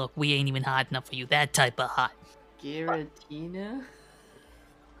said, "Look, we ain't even hot enough for you." That type of hot. Giratina?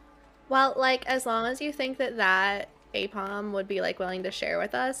 well, like as long as you think that Apom would be like willing to share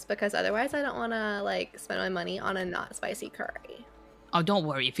with us, because otherwise I don't want to like spend my money on a not spicy curry. Oh, don't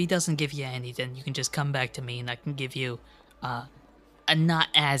worry. If he doesn't give you any, then you can just come back to me and I can give you a not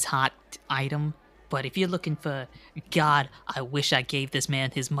as hot item. But if you're looking for, God, I wish I gave this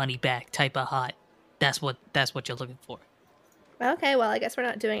man his money back type of hot, that's what you're looking for. Okay, well I guess we're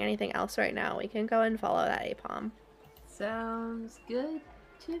not doing anything else right now. We can go and follow that Apom. Sounds good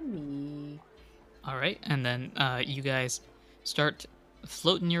to me. All right, and then you guys start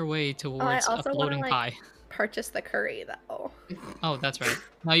floating your way towards a also floating wanna, pie. Purchase the curry though. Oh, that's right.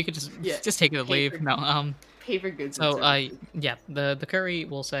 No, you could just Yeah, just take it and pay leave. for- No, Pay for goods and so services. yeah, the curry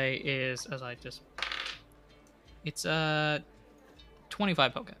we'll say is it's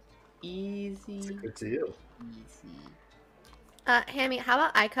 25 poke. Easy. Good to you. Easy. Hammy, how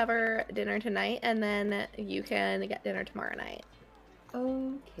about I cover dinner tonight and then you can get dinner tomorrow night?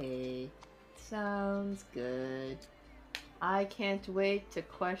 Okay. Sounds good. I can't wait to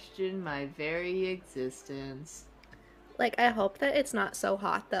question my very existence. Like, I hope that it's not so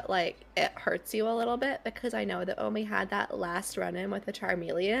hot that, like, it hurts you a little bit, because I know that when we had that last run-in with the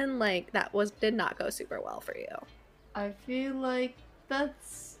Charmeleon, like, that did not go super well for you. I feel like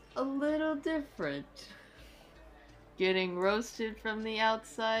that's a little different. Getting roasted from the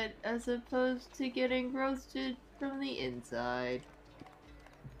outside as opposed to getting roasted from the inside.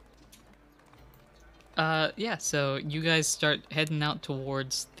 Yeah, so you guys start heading out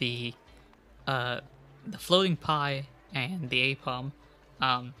towards the floating pie and the Apom.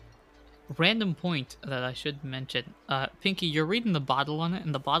 Random point that I should mention. Pinky, you're reading the bottle on it,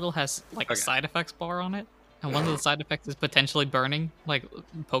 and the bottle has like a Okay. side effects bar on it. And one of the side effects is potentially burning, like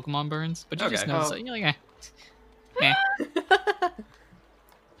Pokemon burns. But you just Okay. notice Oh. it. You're like,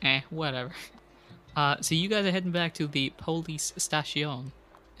 whatever. So you guys are heading back to the police station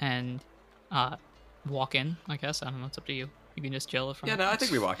and walk in, I guess. I don't know, it's up to you. You can just chill it from Yeah, no, I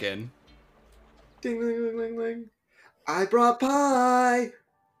think we walk in. Ding, ding, ding, ding, ding. I brought pie.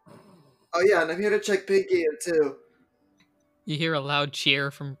 Oh yeah, and I'm here to check Pinky in too. You hear a loud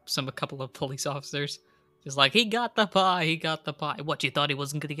cheer from a couple of police officers. Just like, he got the pie, he got the pie. What, you thought he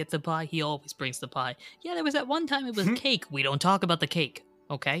wasn't gonna get the pie? He always brings the pie. Yeah, there was that one time it was cake. We don't talk about the cake,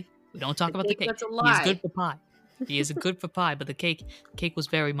 okay? We don't talk about the cake. That's a He lie. is good for pie. He is good for pie, but the cake was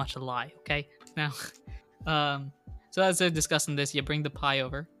very much a lie, okay? Now, so as they're discussing this, you bring the pie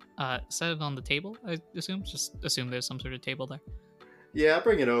over, set it on the table, I assume? Just assume there's some sort of table there. Yeah, I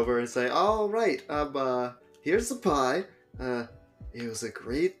bring it over and say, all right, here's the pie. It was a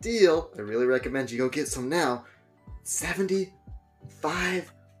great deal. I really recommend you go get some now.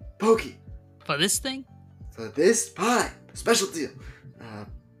 75 pokey For this thing? for this pie. Special deal.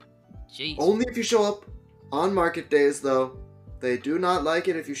 Jeez. Only if you show up on market days, though. They do not like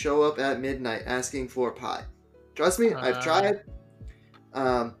it if you show up at midnight asking for pie. Trust me, I've tried.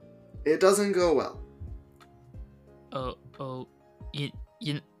 It doesn't go well. You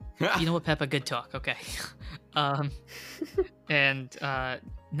know what, Peppa? Good talk. Okay. And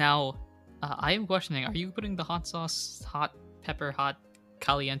now I am questioning: are you putting the hot sauce, hot pepper, hot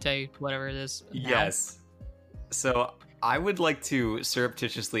caliente, whatever it is? Now? Yes. So I would like to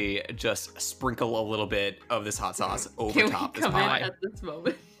surreptitiously just sprinkle a little bit of this hot sauce over Can top we this come in pie. at this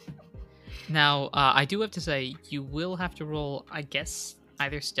moment? Now, I do have to say, you will have to roll, I guess,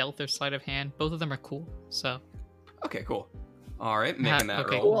 either stealth or sleight of hand. Both of them are cool, so... Okay, cool. All right, making that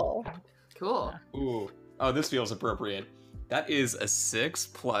okay. roll. Cool. Cool. Ooh. Oh, this feels appropriate. That is a 6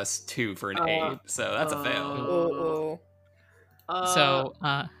 plus 2 for an 8, so that's a fail.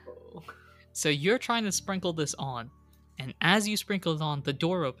 So you're trying to sprinkle this on, and as you sprinkle it on, the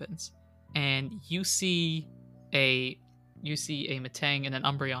door opens, and you see a Matang and an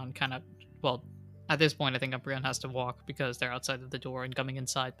Umbreon kind of, well, at this point I think Umbreon has to walk because they're outside of the door, and coming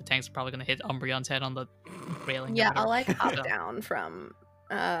inside, Matang's probably going to hit Umbreon's head on the railing. or Yeah, I'll whatever. like hop So- down from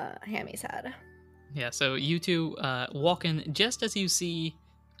Hammy's head. Yeah, so you two walk in just as you see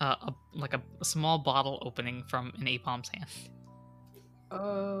a small bottle opening from an Apom's hand.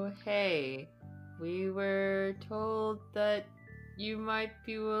 Oh, hey. We were told that you might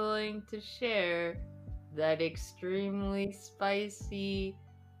be willing to share that extremely spicy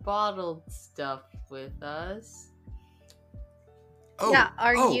bottled stuff with us. Oh, Yeah,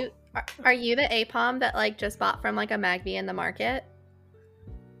 are oh, you the Apom that like just bought from like a Magby in the market?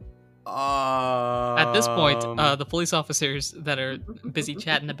 At this point, um, the police officers that are busy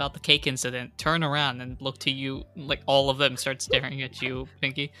chatting about the cake incident turn around and look to you, like all of them start staring at you,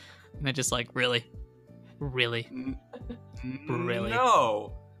 Pinky, and they're just like, really? Really? Really?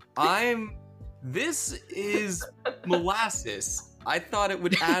 No. This is molasses. I thought it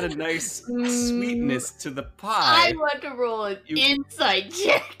would add a nice sweetness to the I pie. want to roll an You- insight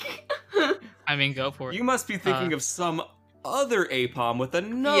check. I mean, go for it. You must be thinking of some other Apom with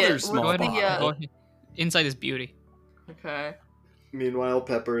another Yeah, small Go ahead. bottle. Yeah. Go ahead. Insight is beauty. Okay. Meanwhile,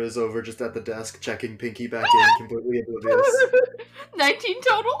 Pepper is over just at the desk checking Pinky back in, completely oblivious. 19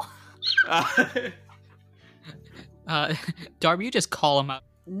 total? Darby, you just call him out.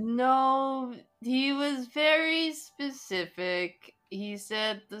 No, he was very specific. He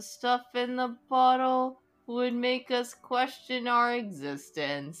said the stuff in the bottle would make us question our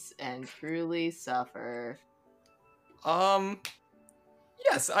existence and truly suffer.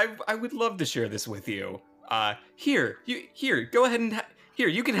 Yes, I would love to share this with you. Here, go ahead and here,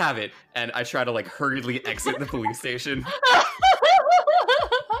 you can have it. And I try to like hurriedly exit the police station.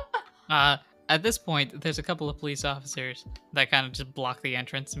 At this point, there's a couple of police officers that kind of just block the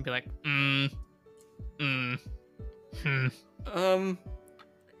entrance and be like,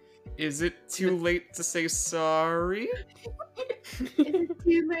 Is it too late to say sorry? It's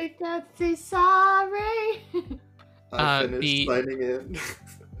too late to say sorry. I finished the- signing in.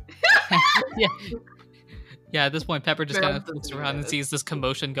 Yeah, at this point, Pepper just kind of Barrels looks of around and yes. sees this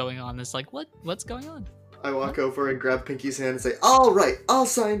commotion going on. It's like, what's going on? I walk over and grab Pinky's hand and say, all right, all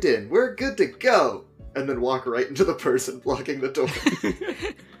signed in. We're good to go. And then walk right into the person blocking the door.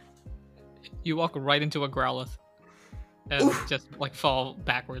 You walk right into a Growlithe and Oof. just like fall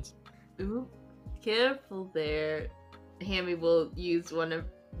backwards. Ooh, careful there. Hammy will use one of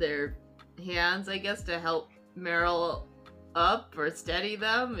their hands, I guess, to help Meryl up or steady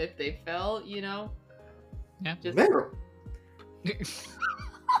them if they fell, you know? Yeah. Just Meryl.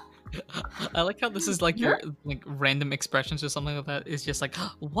 I like how this is like your like random expressions or something like that. It's just like,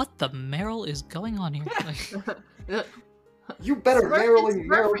 what the Meryl is going on here? Like, You better Smurf Meryl is and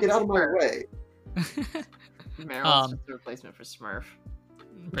Meryl get out of my Smurf. way. Meryl's just a replacement for Smurf.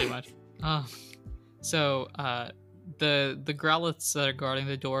 pretty much. So the Growliths that are guarding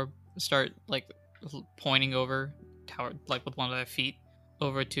the door start like pointing over, tower like with one of their feet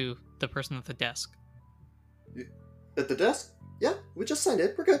over to the person at the desk. At the desk? Yeah, we just signed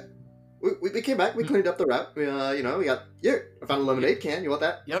in. We're good. we came back. We cleaned up the route. We got I found a lemonade can. You want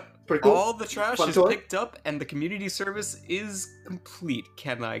that? Yep. Pretty cool. All the trash Fun is toy. picked up, and the community service is complete.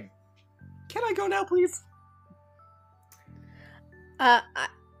 Can I go now, please? I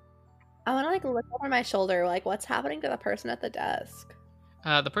want to like look over my shoulder, like what's happening to the person at the desk?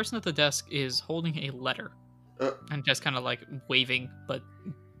 The person at the desk is holding a letter and just kind of like waving, but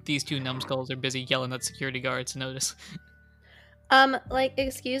these two numbskulls are busy yelling at security guards to notice. Like,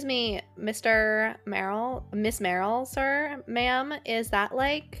 excuse me, Mr. Merrill, Miss Merrill, sir, ma'am, is that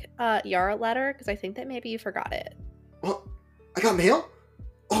like your letter? Because I think that maybe you forgot it. Oh, I got mail?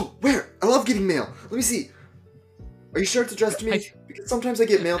 Oh, where? I love getting mail. Let me see. Are you sure it's addressed to me? Because sometimes I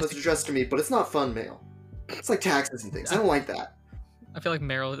get mail that's addressed to me, but it's not fun mail. It's like taxes and things. I don't like that. I feel like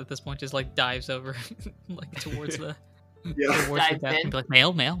Meryl at this point just like dives over like towards the Yeah. towards the Dives desk in. and be like,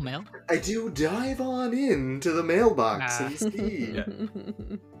 mail. I do dive on into the mailbox Nah. and see.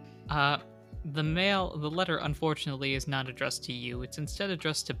 The letter unfortunately is not addressed to you. It's instead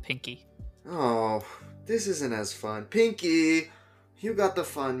addressed to Pinky. Oh, this isn't as fun. Pinky, you got the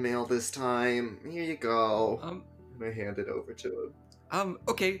fun mail this time. Here you go. And I hand it over to him.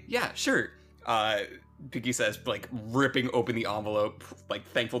 Okay, yeah, sure. Pinky says, like, ripping open the envelope, like,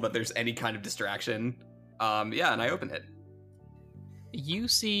 thankful that there's any kind of distraction. Yeah, and I open it. You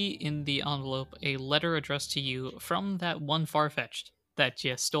see in the envelope a letter addressed to you from that one Farfetch'd that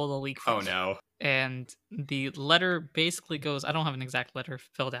you stole the leak from. Oh no. And the letter basically goes, I don't have an exact letter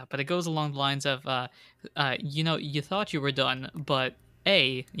filled out, but it goes along the lines of, you thought you were done, but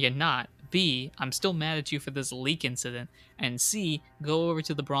A, you're not. B, I'm still mad at you for this leak incident. And C, go over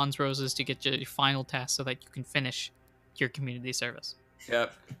to the Bronze Roses to get your final task so that you can finish your community service.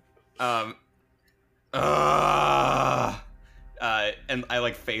 Yep. And I,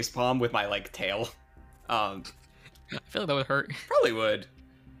 like, facepalm with my, like, tail. I feel like that would hurt. Probably would.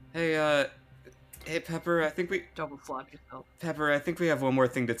 Hey, Pepper, I think we... Double flop yourself. Pepper, I think we have one more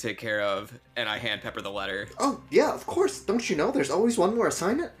thing to take care of. And I hand Pepper the letter. Oh, yeah, of course. Don't you know there's always one more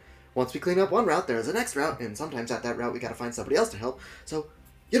assignment? Once we clean up one route, there's the next route, and sometimes at that route we gotta find somebody else to help. So,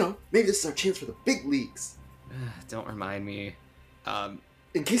 maybe this is our chance for the big leagues. Don't remind me.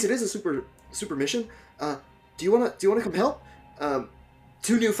 In case it is a super mission, do you wanna come help?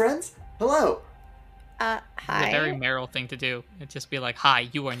 2 new friends? Hello. Hi. The very Meryl thing to do. It'd just be like, hi,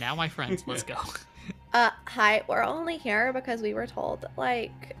 you are now my friends. Let's go. Hi. We're only here because we were told,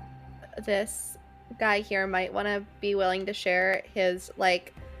 like, this guy here might want to be willing to share his,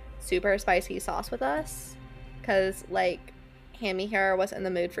 like, super spicy sauce with us. Because, like, Hammy here was in the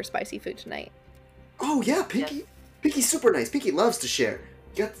mood for spicy food tonight. Oh yeah, Pinky. Yes. Pinky's super nice. Pinky loves to share.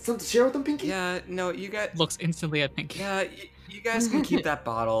 You got something to share with him, Pinky? Yeah, no, you guys... Looks instantly at Pinky. Yeah, you guys can keep that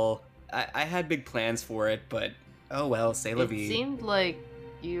bottle. I had big plans for it, but... Oh well, c'est la It vie. seemed like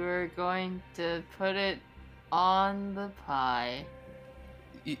you were going to put it on the pie.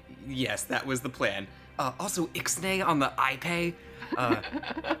 Yes, that was the plan. Also, Ixnay on the iPay.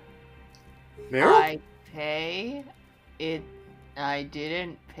 Meryl? I pay? I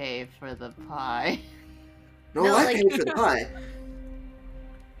didn't pay for the pie. No, No, I like- paid for the pie.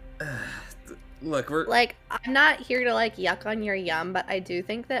 Look, we're... Like, I'm not here to, like, yuck on your yum, but I do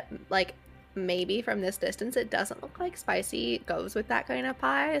think that, like, maybe from this distance it doesn't look like spicy goes with that kind of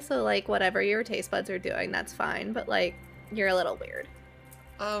pie. So, like, whatever your taste buds are doing, that's fine. But, like, you're a little weird.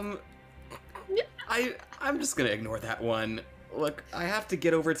 I'm just gonna ignore that one. Look, I have to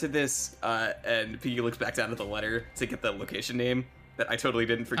get over to this, and Piggy looks back down at the letter to get the location name that I totally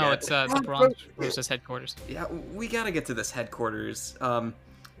didn't forget. Oh, it's the Bronze Roses headquarters. Yeah, we gotta get to this headquarters.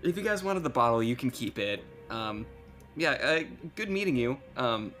 If you guys wanted the bottle, you can keep it. Good meeting you.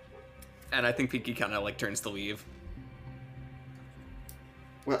 And I think Pinky kind of, like, turns to leave.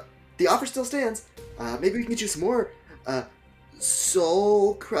 Well, the offer still stands. Maybe we can get you some more,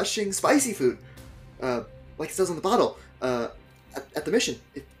 soul-crushing spicy food. Like it says on the bottle. At the mission.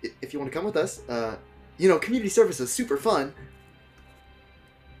 If you want to come with us. Community service is super fun.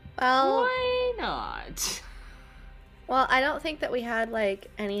 Well, Why not? well, I don't think that we had, like,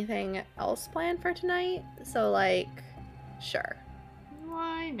 anything else planned for tonight. So, like, sure.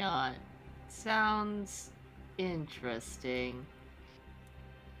 Why not? Sounds interesting.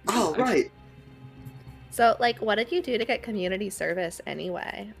 Oh, right. So, like, what did you do to get community service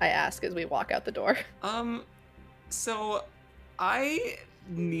anyway? I ask as we walk out the door. So I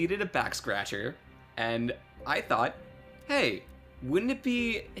needed a back scratcher, and I thought, hey, wouldn't it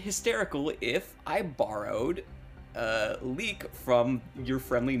be hysterical if I borrowed a leak from your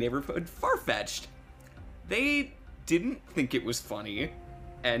friendly neighborhood Farfetch'd? They didn't think it was funny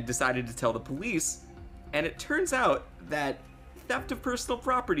and decided to tell the police, and it turns out that theft of personal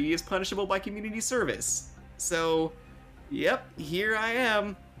property is punishable by community service. So, yep, here I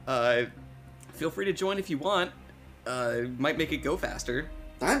am. Feel free to join if you want. Might make it go faster.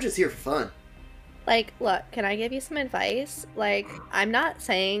 I'm just here for fun. Like, look, can I give you some advice? Like, I'm not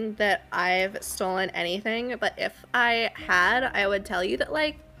saying that I've stolen anything, but if I had, I would tell you that,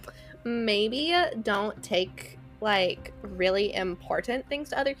 like, maybe don't take, like, really important things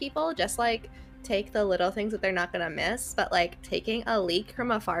to other people. Just, like, take the little things that they're not gonna miss. But, like, taking a leak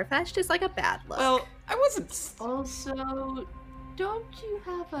from a Farfetch'd is, like, a bad look. Well, I wasn't... Also, don't you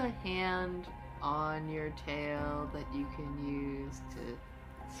have a hand on your tail that you can use to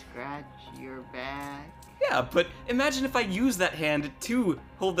scratch your back? Yeah, but imagine if I use that hand to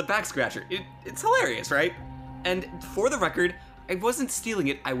hold the back scratcher. It's hilarious, right? And for the record, I wasn't stealing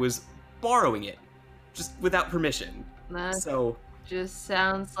it, I was borrowing it. Just without permission. That So... just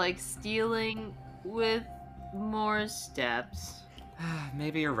sounds like stealing with more steps.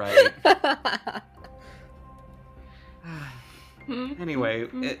 maybe you're right. Anyway,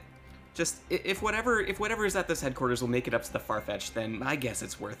 if whatever is at this headquarters will make it up to the Farfetch, then I guess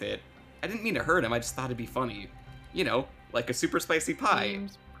it's worth it. I didn't mean to hurt him, I just thought it'd be funny. You know, like a super spicy pie.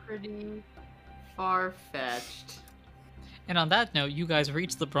 Seems pretty far-fetched. And on that note, you guys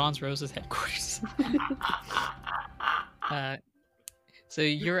reach the Bronze Roses headquarters. So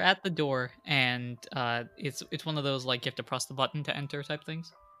you're at the door, and it's one of those, like, you have to press the button to enter type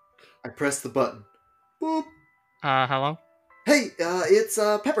things. I press the button. Boop. Hello? Hey, it's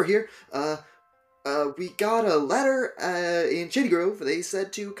Pepper here. We got a letter in Shady Grove. They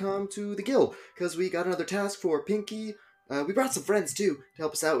said to come to the guild because we got another task for Pinky. We brought some friends too to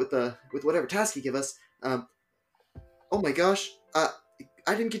help us out with whatever task you give us. Oh my gosh. I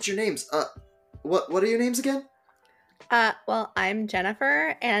didn't get your names. What are your names again? Well, I'm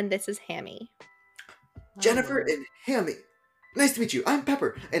Jennifer, and this is Hammy. Jennifer and Hammy. Nice to meet you. I'm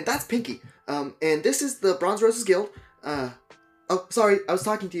Pepper, and that's Pinky. And this is the Bronze Roses Guild. Oh, sorry, I was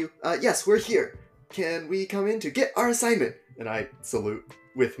talking to you. Yes, we're here. Can we come in to get our assignment? And I salute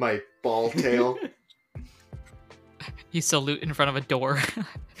with my ball tail. You salute in front of a door.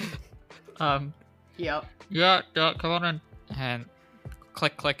 Yep. Yeah, come on in. And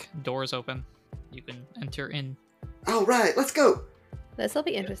click, doors open. You can enter in. All right, let's go. This will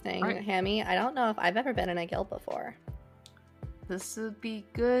be interesting, Alright. Hammy. I don't know if I've ever been in a guild before. This would be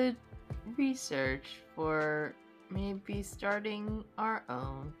good research for maybe starting our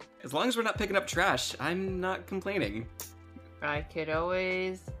own. As long as we're not picking up trash, I'm not complaining. I could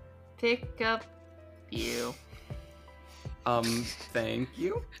always pick up you. Thank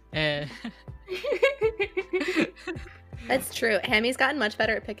you. That's true. Hammy's gotten much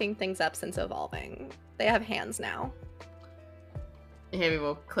better at picking things up since evolving. They have hands now. Hammy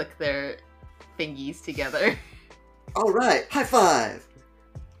will click their fingies together. All right, high five.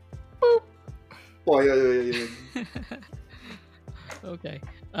 Boop. Boy, Okay.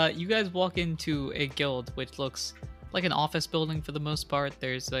 You guys walk into a guild which looks like an office building for the most part.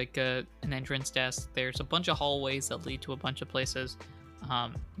 There's like an entrance desk. There's a bunch of hallways that lead to a bunch of places.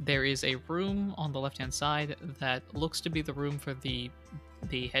 There is a room on the left-hand side that looks to be the room for the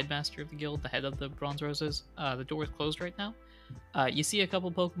headmaster of the guild, the head of the Bronze Roses. The door is closed right now. You see a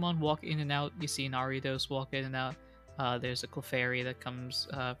couple Pokemon walk in and out. You see an Ariados walk in and out. There's a Clefairy that comes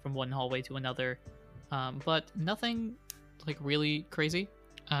from one hallway to another. But nothing like really crazy.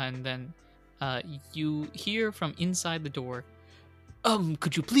 And then you hear from inside the door,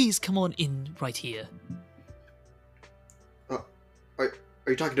 could you please come on in right here?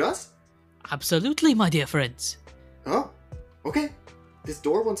 are you talking to us? Absolutely, my dear friends. Oh, okay. This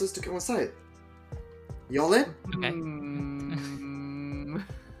door wants us to come inside. Y'all in? Okay.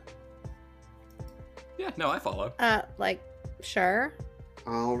 Yeah, no, I follow. Like, sure.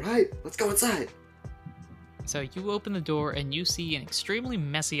 All right, let's go inside. So you open the door and you see an extremely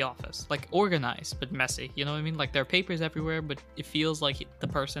messy office. Like, organized, but messy. You know what I mean? Like, there are papers everywhere, but it feels like the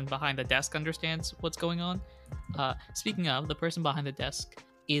person behind the desk understands what's going on. Speaking of, the person behind the desk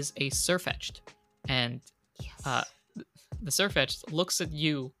is a Sirfetch'd. And the Sirfetch'd looks at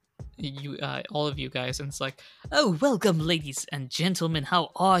you, all of you guys, and it's like, oh, welcome, ladies and gentlemen. How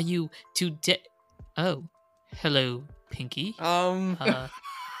are you today? Oh, hello, Pinky.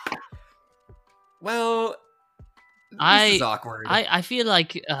 Well, this is awkward. I feel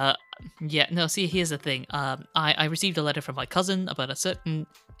like, yeah, no, see, here's the thing. I received a letter from my cousin about a certain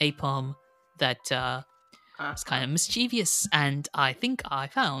Apom that, is kind of mischievous, and I think I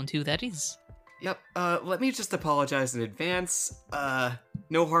found who that is. Yep, let me just apologize in advance.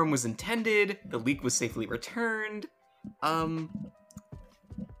 No harm was intended, the leak was safely returned.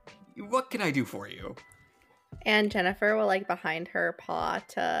 What can I do for you? And Jennifer will, like, behind her paw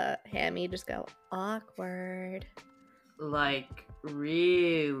to Hammy, just go, awkward. Like,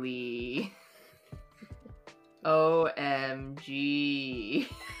 really? OMG.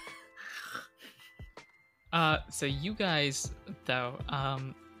 So you guys, though,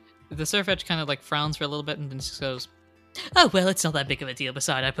 the Surf Edge kind of like frowns for a little bit and then just goes, Oh, well, it's not that big of a deal.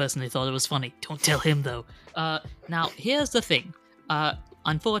 Besides, I personally thought it was funny. Don't tell him, though. now, here's the thing.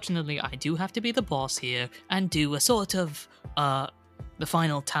 Unfortunately, I do have to be the boss here and do a sort of, the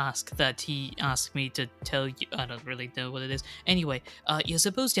final task that he asked me to tell you. I don't really know what it is. Anyway, you're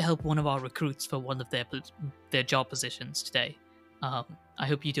supposed to help one of our recruits for one of their job positions today. I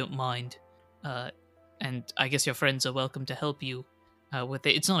hope you don't mind. And I guess your friends are welcome to help you with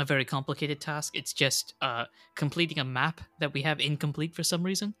it. It's not a very complicated task. It's just completing a map that we have incomplete for some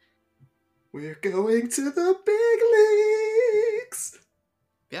reason. We're going to the big leagues!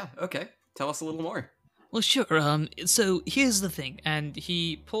 Yeah, okay. Tell us a little more. Well, sure. So here's the thing, and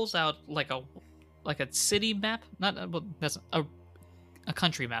he pulls out like a city map, that's a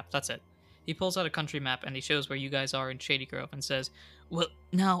country map. That's it. He pulls out a country map and he shows where you guys are in Shady Grove and says, "Well,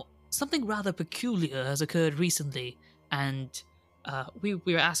 now something rather peculiar has occurred recently, and we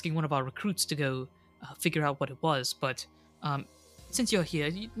were asking one of our recruits to go figure out what it was. But since you're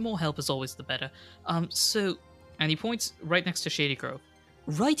here, more help is always the better. And he points right next to Shady Grove,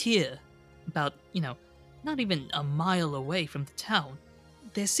 right here, about not even a mile away from the town,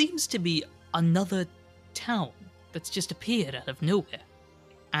 there seems to be another town that's just appeared out of nowhere.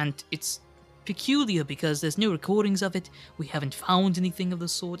 And it's peculiar because there's no recordings of it, we haven't found anything of the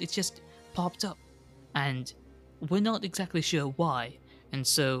sort, it's just popped up. And we're not exactly sure why. And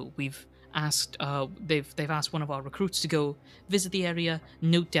so we've asked, they've asked one of our recruits to go visit the area,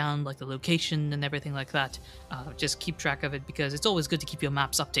 note down like the location and everything like that. Just keep track of it because it's always good to keep your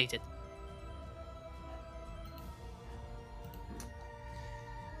maps updated."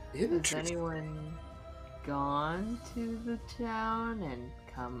 Has anyone gone to the town and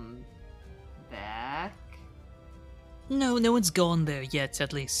come back? No one's gone there yet,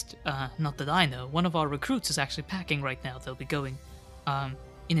 at least. Not that I know. One of our recruits is actually packing right now. They'll be going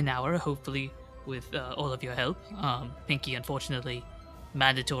in an hour, hopefully with all of your help. Pinky, unfortunately,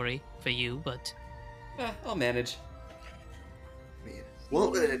 mandatory for you, but... I'll manage. Man,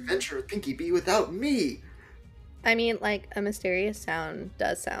 won't an adventure with Pinky be without me? I mean, like, a mysterious sound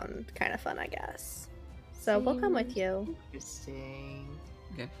does sound kind of fun, I guess. So we'll come with you. Interesting.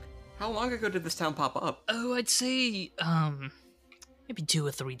 Okay. How long ago did this town pop up? Oh, I'd say, maybe 2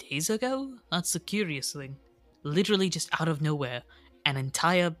 or 3 days ago? That's the curious thing. Literally just out of nowhere, an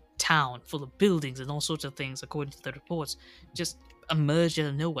entire town full of buildings and all sorts of things, according to the reports, just emerged out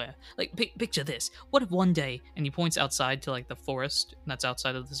of nowhere. Like, picture this. What if one day, and he points outside to, like, the forest that's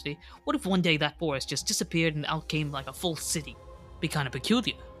outside of the city, what if one day that forest just disappeared and out came, like, a full city? Be kind of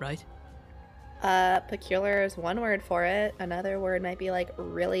peculiar, right? Peculiar is one word for it. Another word might be, like,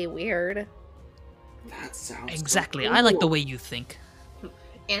 really weird. That sounds Exactly. so cool. I like the way you think.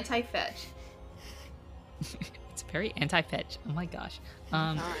 Anti-fetch. It's very anti-fetch. Oh my gosh.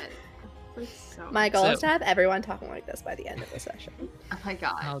 My goal is So- to have everyone talking like this by the end of the session. Oh my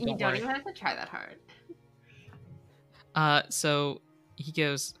god. Oh, You don't don't worry. even have to try that hard. So he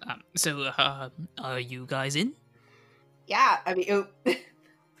goes, are you guys in? Yeah, I mean,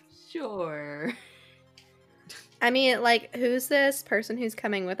 sure. I mean, like, who's this person who's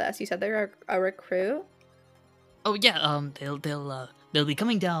coming with us? You said they're a recruit? Oh yeah, they'll be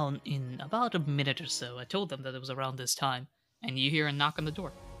coming down in about a minute or so. I told them that it was around this time. And you hear a knock on the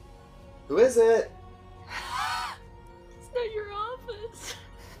door. Who is it? It's not your office.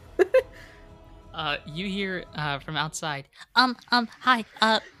 You hear from outside. Hi,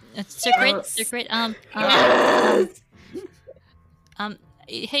 Sir Grit,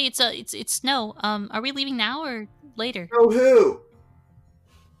 hey, it's Snow. Are we leaving now or later? Oh, who?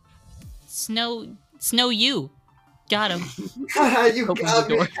 Snow, you. Got him. You Open got the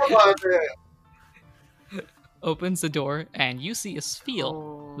me. door. Come on, man. Opens the door, and you see a Spiel,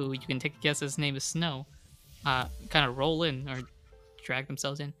 Oh. who you can take a guess his name is Snow, kind of roll in or drag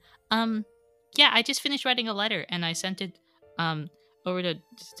themselves in. Yeah, I just finished writing a letter and I sent it, over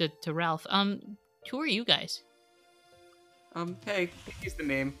to Ralph. Who are you guys? Hey, here's the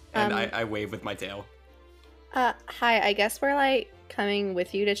name. And Um, I wave with my tail. Hi, I guess we're, like, coming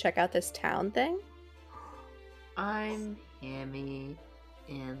with you to check out this town thing? I'm Hammy,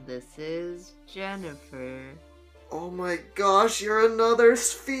 and this is Jennifer. Oh my gosh, you're another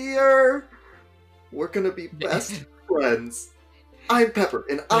sphere! We're gonna be best friends. I'm Pepper,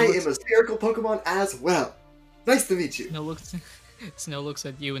 and I am a spherical Pokemon as well. Nice to meet you. Snow looks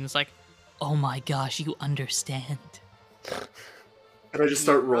at you and is like, Oh my gosh, you understand. And I just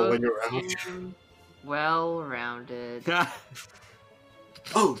start rolling around. Well-rounded.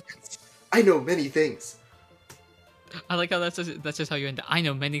 Oh, I know many things. I like how that's just how you end it. I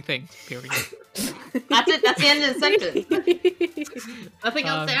know many things. Period. That's it. That's the end of the sentence. Nothing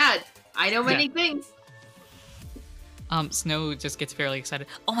else to add. I know many things. Snow just gets fairly excited.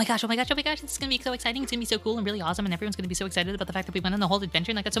 Oh my gosh, it's gonna be so exciting, it's gonna be so cool and really awesome, and everyone's gonna be so excited about the fact that we went on the whole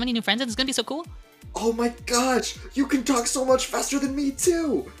adventure and I got so many new friends and it's gonna be so cool. Oh my gosh, you can talk so much faster than me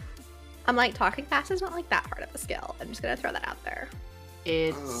too! I'm like, talking fast is not like that hard of a skill. I'm just gonna throw that out there.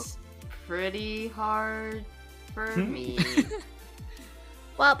 It's pretty hard for me.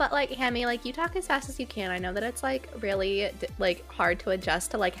 Well, but like, Hammy, like, you talk as fast as you can. I know that it's like really like hard to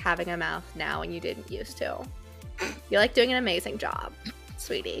adjust to like having a mouth now and you didn't used to. You're like doing an amazing job,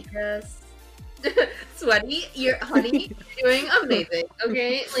 sweetie. Yes. Sweaty, honey, you're doing amazing,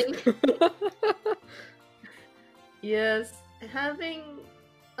 okay? Like, yes, having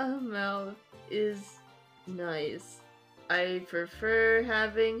a mouth is nice. I prefer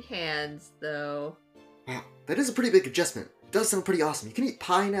having hands, though. Wow, that is a pretty big adjustment. It does sound pretty awesome. You can eat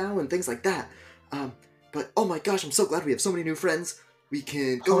pie now and things like that. But oh my gosh, I'm so glad we have so many new friends. We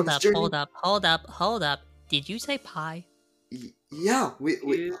can go on this journey. Hold up. Did you say pie? Yeah, we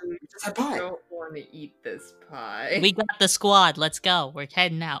just had pie. I don't want to eat this pie. We got the squad. Let's go. We're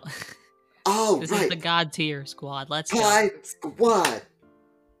heading out. Oh, This right. is the God tier squad. Let's Pie go. squad.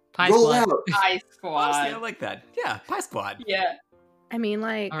 Pie Roll squad. out. Pie squad. Honestly, I like that. Yeah, pie squad. Yeah. I mean,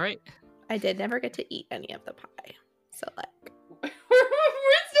 like, All right. I did never get to eat any of the pie, so like,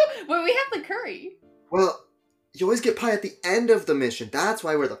 Well, we have the curry. Well, you always get pie at the end of the mission. That's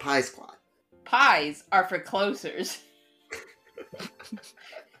why we're the pie squad. Pies are for closers.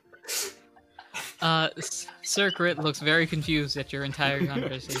 Sir Crit looks very confused at your entire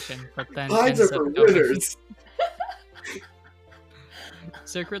conversation, but then Pies ends are up for going- winners.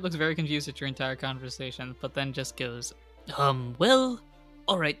 Sir Crit looks very confused at your entire conversation, but then just goes, Well,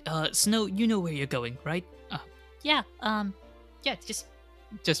 alright, Snow, you know where you're going, right? yeah,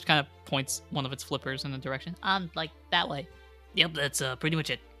 just kind of points one of its flippers in the direction. Like, that way. Yep, that's pretty much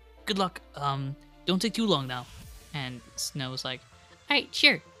it. Good luck. Don't take too long now. And Snow's like, Alright,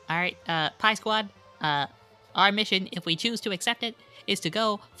 sure. Alright, Pie Squad, our mission, if we choose to accept it, is to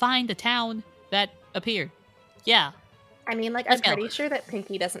go find the town that appeared. Yeah. I mean, like, Let's I'm go. pretty sure that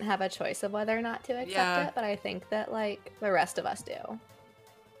Pinky doesn't have a choice of whether or not to accept Yeah. it, but I think that like the rest of us do.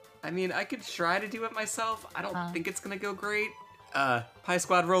 I mean, I could try to do it myself. I don't Uh. think it's gonna go great. Pie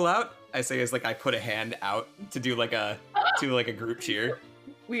squad roll out. I say as like I put a hand out to do like a group cheer.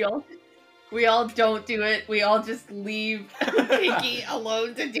 We all don't do it. We all just leave Pinky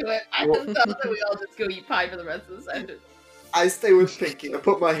alone to do it. I just thought that we all just go eat pie for the rest of the sentence. I stay with Pinky. I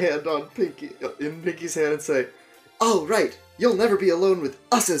put my hand on Pinky in Pinky's hand and say, "Oh right, you'll never be alone with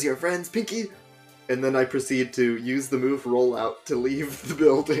us as your friends, Pinky." And then I proceed to use the move roll out to leave the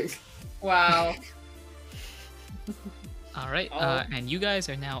building. Wow. all right, Oh. and you guys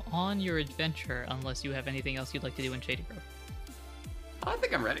are now on your adventure, unless you have anything else you'd like to do in Shady Grove. I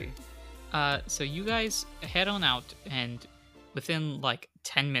think I'm ready. So you guys head on out, and within like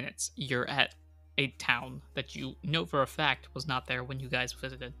 10 minutes, you're at a town that you know for a fact was not there when you guys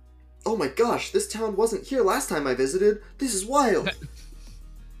visited. Oh my gosh, this town wasn't here last time I visited. This is wild.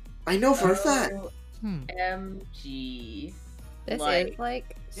 I know for a fact. MG. This Like- is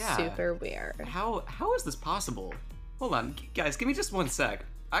like Yeah. super weird. How is this possible? Hold on, guys, give me just one sec.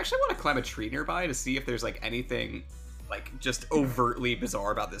 I actually want to climb a tree nearby to see if there's like anything like just overtly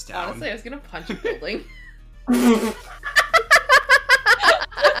bizarre about this town. Honestly, I was gonna punch a building.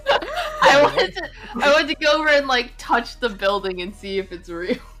 I wanted to go over and like touch the building and see if it's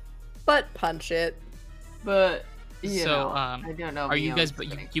real. But punch it. But you So, know, um, I don't know. Are you beyond guys? But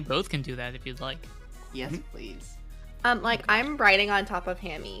today. you both can do that if you'd like. Yes, please. Like, I'm riding on top of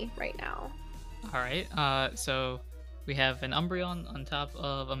Hammy right now. All right. So we have an Umbreon on top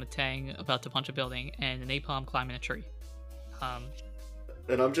of a Matang about to punch a building, and an Apom climbing a tree.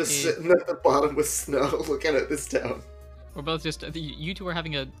 And I'm just Yeah. sitting at the bottom with Snow looking at this town. We're both just you two are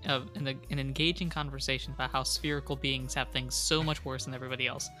having an engaging conversation about how spherical beings have things so much worse than everybody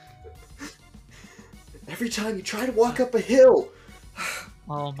else. Every time you try to walk up a hill.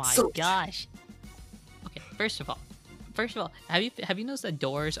 Oh my So- gosh. Okay, first of all, have you noticed that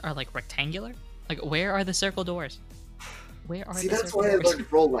doors are like rectangular? Like, where are the circle doors? Where are See, the that's circle why I doors?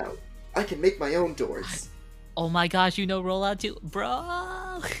 learned roll out. I can make my own doors. Oh my gosh, you know rollout too,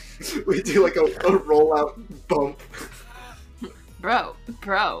 bro. We do like a roll out bump. Bro.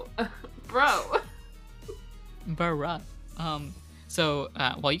 Bruh. So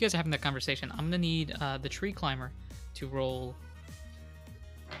while you guys are having that conversation, I'm gonna need the tree climber to roll.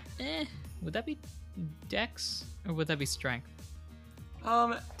 Would that be Dex or would that be Strength?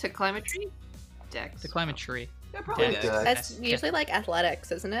 To climb a tree? Dex. To climb a tree. Yeah, probably Dex. Dex. That's Yeah. usually like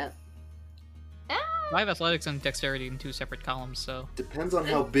athletics, isn't it? I have athletics and dexterity in 2 separate columns, so Depends on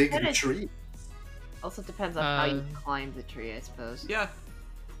how big the tree. Also depends on how you climb the tree, I suppose. Yeah,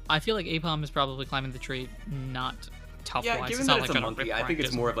 I feel like Apom is probably climbing the tree, not tough yeah. wise. Given It's that not it's like a trying to monkey, rip I think it's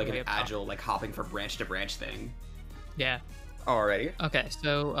branches more of like way an up top. agile, like hopping from branch to branch thing. Yeah. Alrighty. Okay,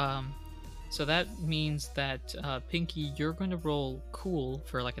 so that means that Pinky, you're going to roll cool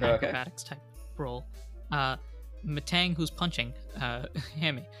for like an Okay. acrobatics type roll. Matang, who's punching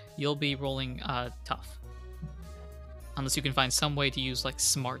Hammy, you'll be rolling tough. Unless you can find some way to use like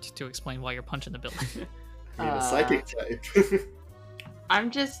smart to explain why you're punching the building. I mean, a psychic type. I'm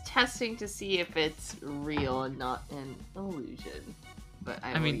just testing to see if it's real and not an illusion. But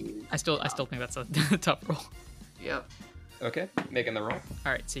I mean, I still think that's a tough roll. Yep. Okay, making the roll.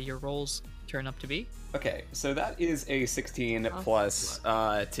 All right, so your rolls turn up to be Okay, so that is a 16 plus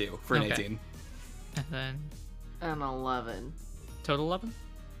 2 for an Okay. 18. and then An 11. total 11.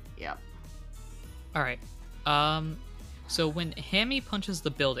 Yep. All right. So when Hammy punches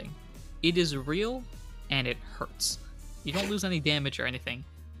the building, it is real and it hurts. You don't lose any damage or anything,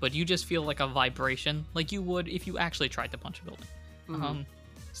 but you just feel like a vibration, like you would if you actually tried to punch a building. Mhm.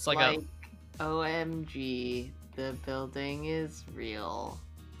 It's like OMG, the building is real.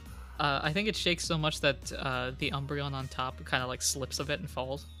 I think it shakes so much that the Umbreon on top kind of like slips a bit and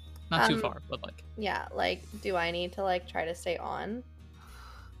falls. Not too far, but like Yeah, like, do I need to like try to stay on?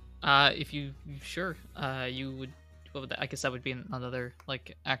 if you sure you would. What would that, I guess that would be another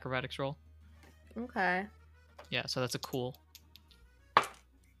like acrobatics roll. Okay. Yeah, so that's a cool.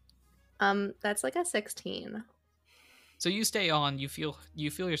 That's like a 16. So you stay on. You feel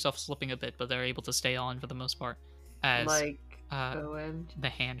yourself slipping a bit, but they're able to stay on for the most part. As Like, uh, OMG. the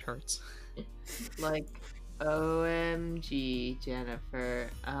hand hurts. Like, OMG, Jennifer.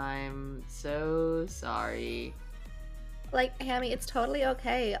 I'm so sorry. Like, Hammy, it's totally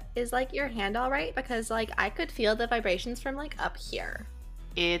okay. Is like your hand all right? Because like I could feel the vibrations from like up here.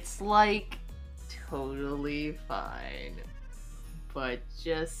 It's like totally fine, but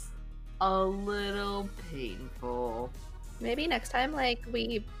just a little painful. Maybe next time, like,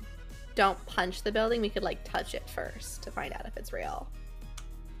 we don't punch the building, we could like touch it first to find out if it's real.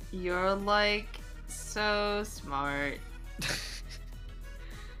 You're like so smart.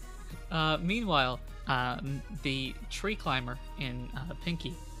 Meanwhile, the tree climber in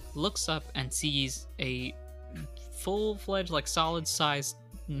Pinky looks up and sees a full-fledged, like solid-sized,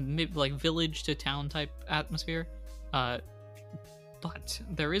 like village to town type atmosphere. But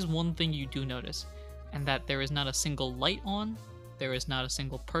there is one thing you do notice, and that there is not a single light on. There is not a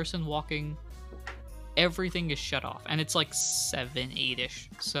single person walking. Everything is shut off, and it's like 7, 8-ish.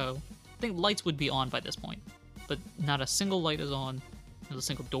 So I think lights would be on by this point, but not a single light is on. Not a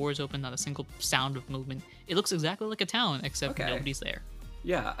single door is open. Not a single sound of movement. It looks exactly like a town, except Okay. nobody's there.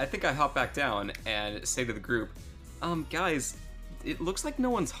 Yeah, I think I hop back down and say to the group, guys, it looks like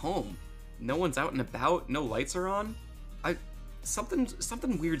no one's home. No one's out and about. No lights are on.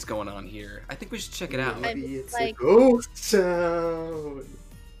 Something weird's going on here. I think we should check it out. Maybe it's like- a ghost town.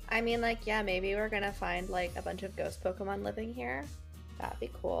 I mean, like, yeah, maybe we're gonna find like a bunch of ghost Pokemon living here. That'd be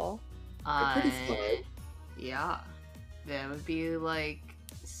cool. They're pretty fun. Yeah, that would be like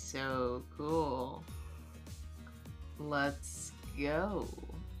so cool. Let's go.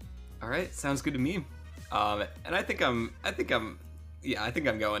 All right, sounds good to me. And I think I'm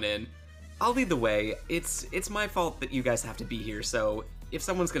going in. I'll lead the way. It's my fault that you guys have to be here. So if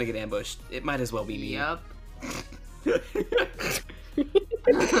someone's gonna get ambushed, it might as well be me. Yep.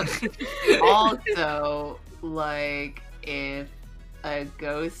 Also, like, if a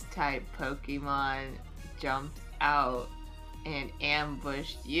ghost type Pokemon jumped out and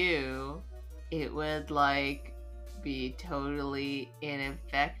ambushed you, it would, like, be totally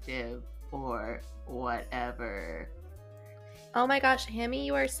ineffective or whatever. Oh my gosh, Hammy,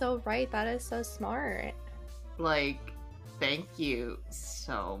 you are so right. That is so smart. Like, thank you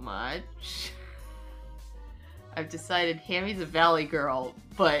so much. I've decided Hammy's a valley girl,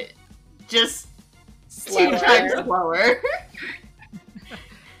 but just 2 times slower.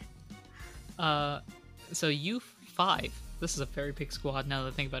 So you 5. This is a very big squad now that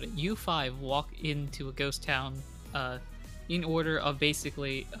I think about it. You 5 walk into a ghost town, in order of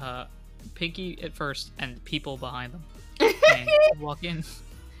basically Pinky at first and people behind them. And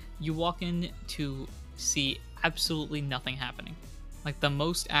you walk in to see absolutely nothing happening. Like the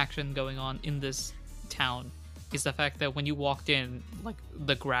most action going on in this town is the fact that when you walked in, like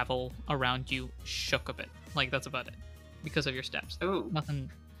the gravel around you shook a bit. Like that's about it, because of your steps. Oh, Nothing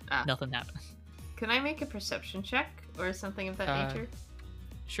happened. can I make a perception check or something of that nature?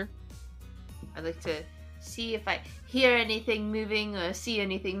 Sure. I'd like to see if I hear anything moving or see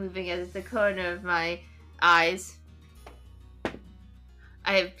anything moving at the corner of my eyes.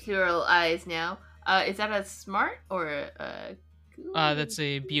 I have plural eyes now. Is that a smart or a That's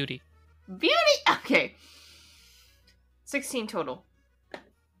a beauty. beauty? Okay. 16 total.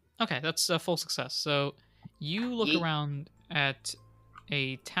 Okay, that's a full success. So you look Yeet. around at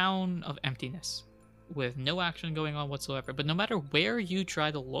a town of emptiness with no action going on whatsoever. But no matter where you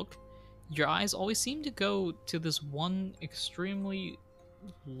try to look, your eyes always seem to go to this one extremely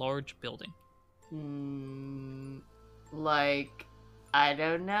large building. Like, I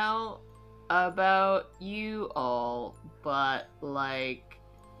don't know about you all, but like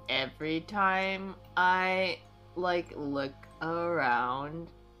every time I like look around,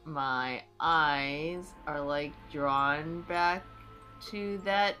 my eyes are like drawn back to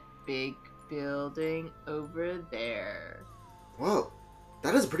that big building over there. Whoa,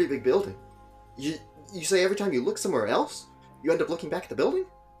 that is a pretty big building. You say every time you look somewhere else, you end up looking back at the building?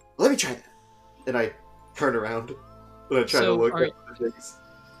 Let me try that. And I turn around and I try to So, look are- at the things.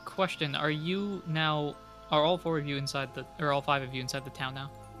 Question: Are all four of you inside or all five of you inside the town now?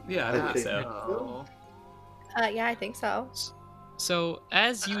 Yeah, I think so. Oh. Yeah, I think so. So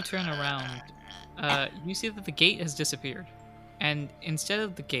as you turn around, you see that the gate has disappeared, and instead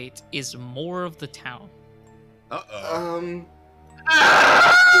of the gate is more of the town. Uh-oh.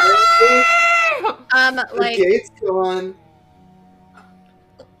 The Like, gate's gone.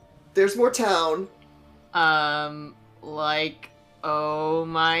 There's more town. Like, oh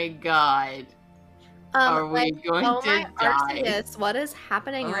my god. Are we like, going oh to my die? Arceus, what is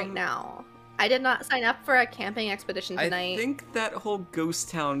happening right now? I did not sign up for a camping expedition I tonight. think that whole ghost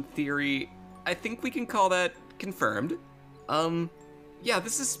town theory, I think we can call that confirmed. Yeah,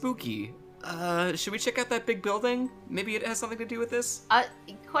 this is spooky. Should we check out that big building? Maybe it has something to do with this?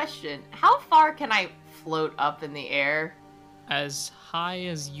 Question. How far can I float up in the air? As high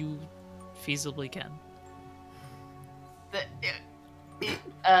as you feasibly can.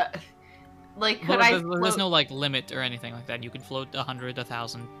 Like, could Well, I there's float... no like limit or anything like that. You can float 100,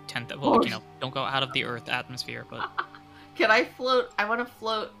 1,000, 10,000. Well, like, don't go out of the Earth atmosphere. But Can I float? I want to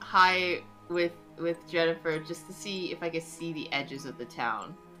float high with Jennifer just to see if I can see the edges of the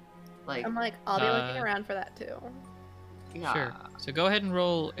town. Like, I'm like, I'll be looking around for that too. yeah. sure. So go ahead and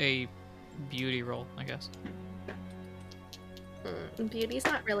roll a beauty roll, I guess. Beauty's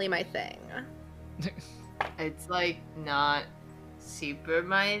not really my thing. It's like not super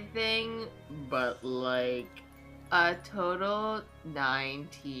my thing, but like a total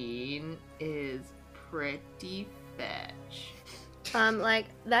 19 is pretty fetch. Like,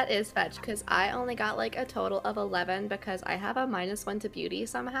 that is fetch, because I only got like a total of 11 because I have a -1 to beauty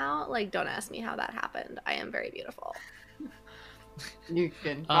somehow. Like, don't ask me how that happened. I am very beautiful. You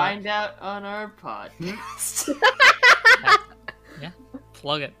can find out on our podcast. Yeah,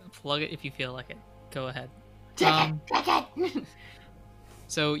 plug it if you feel like it. Go ahead. Check it.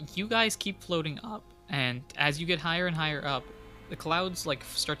 So you guys keep floating up, and as you get higher and higher up, the clouds like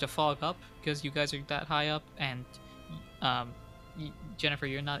start to fog up because you guys are that high up, and Jennifer,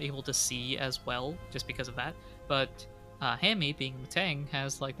 you're not able to see as well just because of that. But Hammy, being Matang,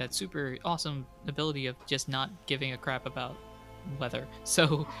 has like that super awesome ability of just not giving a crap about weather.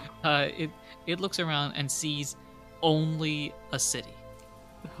 So it looks around and sees only a city.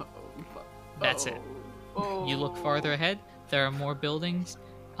 That's it. You look farther ahead, there are more buildings,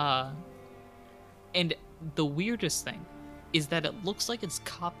 and the weirdest thing is that it looks like it's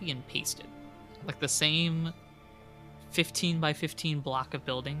copy and pasted. Like the same 15 by 15 block of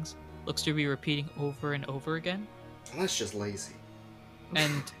buildings looks to be repeating over and over again. Well, that's just lazy.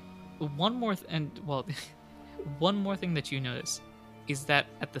 And one more thing that you notice is that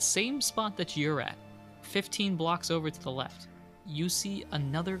at the same spot that you're at, 15 blocks over to the left, you see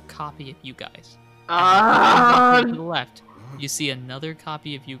another copy of you guys. To the left, you see another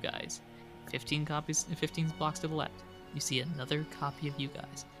copy of you guys. 15 blocks to the left, you see another copy of you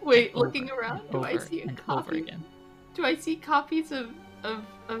guys. Wait, And looking over around, and do I over see a and over copy? again. Do I see copies of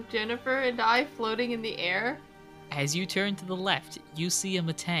Jennifer and I floating in the air? As you turn to the left, you see a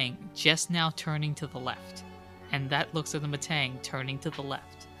Matang just now turning to the left. And that looks at a Matang turning to the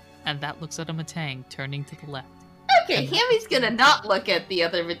left. And that looks at a Matang turning to the left. Okay, Hammy's gonna not look at the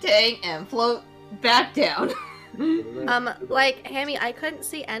other Matang and float back down. Like, Hammy, I couldn't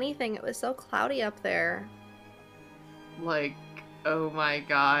see anything. It was so cloudy up there. Like, oh my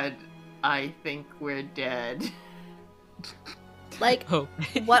god. I think we're dead. Like, Oh.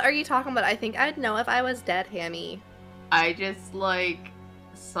 what are you talking about? I think I'd know if I was dead, Hammy. I just, like,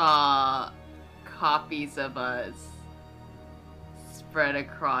 saw copies of us spread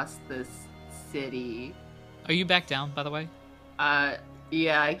across this city. Are you back down, by the way?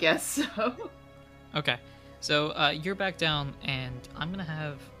 Yeah, I guess so. Okay. So, you're back down, and I'm gonna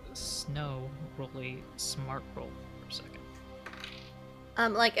have Snow roll a smart roll for a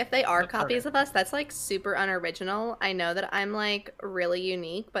second. Like, if they are That's copies of us, that's, like, super unoriginal. I know that I'm, like, really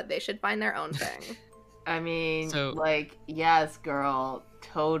unique, but they should find their own thing. I mean, So- like, yes, girl,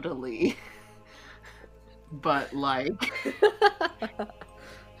 totally. But, like,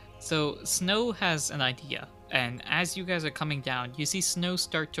 So, Snow has an idea, and as you guys are coming down, you see Snow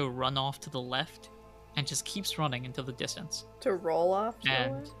start to run off to the left, and just keeps running into the distance. To roll off. to the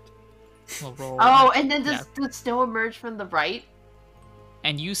And left? we'll roll. oh, and then Yeah. does snow emerge from the right?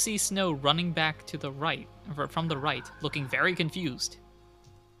 And you see Snow running back to the right, from the right, looking very confused.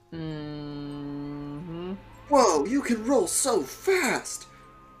 Mm-hmm. Whoa, you can roll so fast!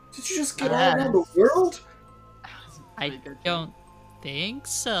 Did you just get all Yes. around the world? I don't think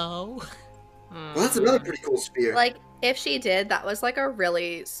so. Well, that's another pretty cool spear. Like, if she did, that was, like, a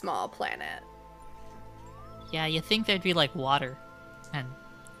really small planet. Yeah, you think there'd be like water and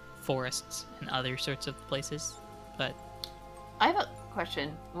forests and other sorts of places, but I have a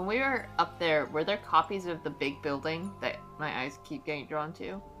question. When we were up there, were there copies of the big building that my eyes keep getting drawn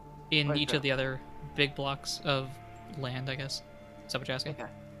to? In Or each the- of the other big blocks of land, I guess. Is that what you're asking? Okay.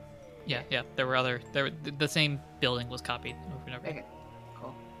 Yeah. There were other. The same building was copied over and over. Okay.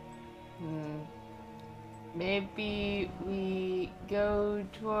 Cool. Maybe we go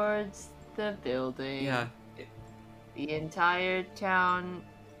towards the building. Yeah. The entire town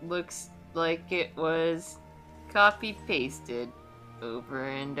looks like it was copy pasted over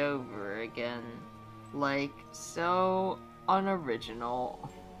and over again. Like, so unoriginal.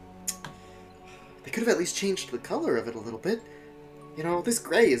 They could have at least changed the color of it a little bit. You know, this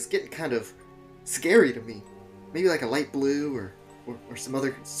gray is getting kind of scary to me. Maybe like a light blue or some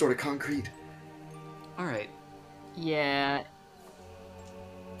other sort of concrete. All right. Yeah.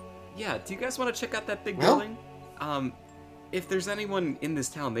 Yeah. Do you guys want to check out that big Well- building? If there's anyone in this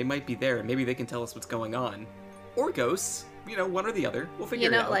town, they might be there, and maybe they can tell us what's going on. Or ghosts. You know, one or the other. We'll figure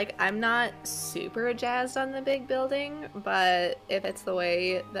You it know, out. like, I'm not super jazzed on the big building, but if it's the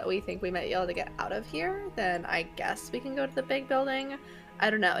way that we think we might be able to get out of here, then I guess we can go to the big building. I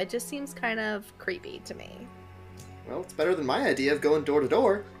don't know, it just seems kind of creepy to me. Well, it's better than my idea of going door to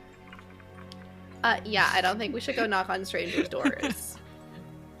door. Yeah, I don't think we should go knock on strangers' doors.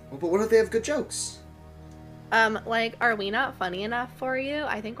 Well, but what if they have good jokes? Like, are we not funny enough for you?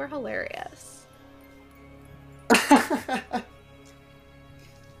 I think we're hilarious.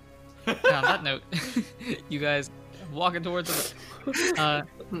 And on that note, you guys walking towards the.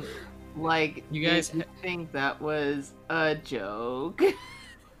 Like, You guys did you think that was a joke?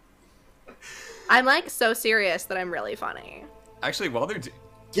 I'm, like, so serious that I'm really funny. Actually, while they're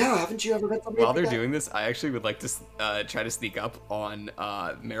Yeah, haven't you ever met somebody while like they're that? doing this, I actually would like to try to sneak up on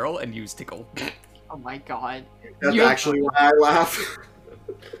Meryl and use tickle. Oh my god. That's You- actually why I laugh.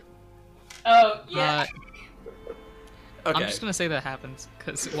 Oh, Okay. Okay. I'm just gonna say that happens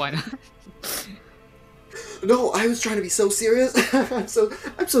because why not? No, I was trying to be so serious. I'm so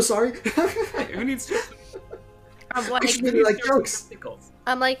sorry. Hey, who needs to? I'm I like, should really like jokes. Tickles.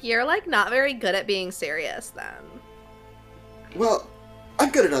 you're, like, not very good at being serious, then. Well, I'm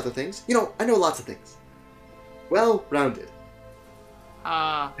good at other things. You know, I know lots of things. Well rounded.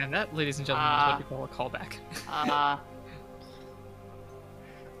 And that, ladies and gentlemen, is what we call a callback.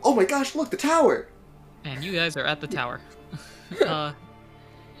 Oh my gosh, look, the tower! And you guys are at the tower.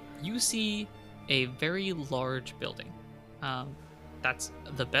 You see a very large building. That's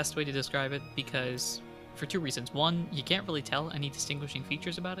the best way to describe it because, for two reasons. One, you can't really tell any distinguishing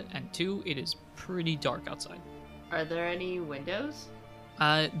features about it, and two, it is pretty dark outside. Are there any windows?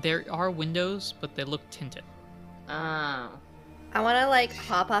 There are windows, but they look tinted. Oh. I want to, like,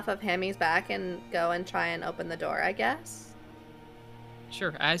 hop off of Hammy's back and go and try and open the door, I guess.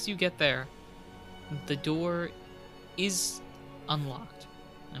 Sure, as you get there, the door is unlocked,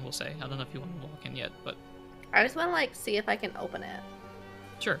 I will say. I don't know if you want to walk in yet, but I just want to, like, see if I can open it.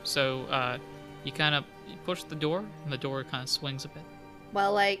 sure. So, you kind of push the door, and the door kind of swings a bit.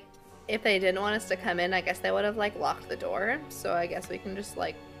 Well, like, if they didn't want us to come in, I guess they would have, like, locked the door. So I guess we can just,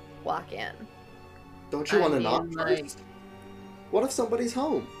 like, walk in. Don't you I want to mean, knock like- first? What if somebody's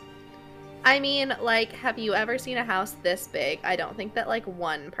home? I mean, like, have you ever seen a house this big? I don't think that, like,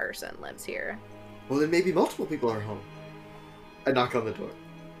 one person lives here. Well, then maybe multiple people are home. I knock on the door.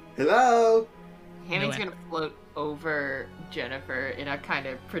 Hello? Hammy's No gonna float over Jennifer in a kind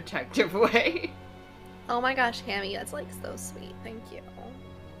of protective way. Oh my gosh, Hammy, that's like so sweet. Thank you.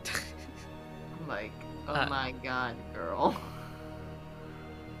 I'm like, oh Uh, my god, girl.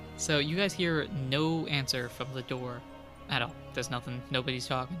 So you guys hear no answer from the door at all. There's nothing. Nobody's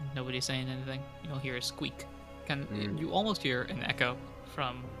talking. Nobody's saying anything. You don't hear a squeak. You almost hear an echo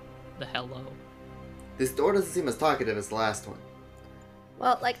from the hello. This door doesn't seem as talkative as the last one.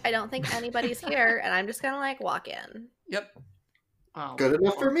 Well, like, I don't think anybody's here, and I'm just gonna, like, walk in. Yep. Oh, Good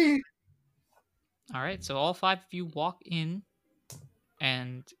enough for me. All right. So all 5 of you walk in,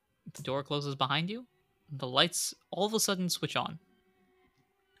 and the door closes behind you. The lights all of a sudden switch on.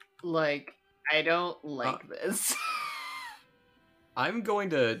 Like, I don't like this. I'm going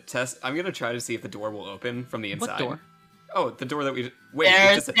to test. I'm going to try to see if the door will open from the inside. What door? Oh, the door that we. Wait, it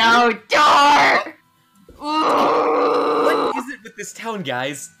There's just no appeared? door! What is it with this town,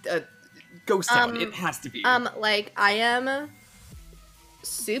 guys? Ghost town. It has to be. Like, I am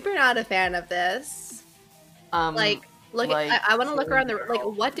super not a fan of this. Like, look, like, I want to look around the, girl.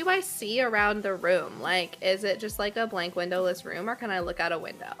 like, what do I see around the room? Like, is it just, like, a blank windowless room, or can I look out a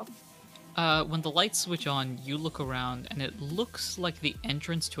window? When the lights switch on, you look around, and it looks like the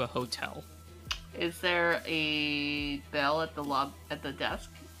entrance to a hotel. Is there a bell at the desk?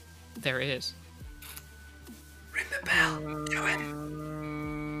 There is. Ring the bell. Do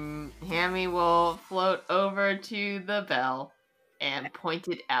it. Hammy will float over to the bell and point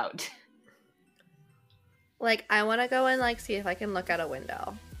it out. Like, I want to go and, like, see if I can look out a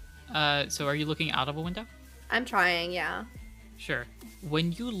window. So are you looking out of a window? I'm trying, yeah. Sure.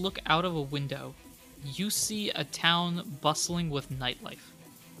 When you look out of a window, you see a town bustling with nightlife.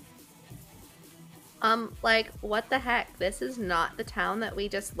 Like, what the heck? This is not the town that we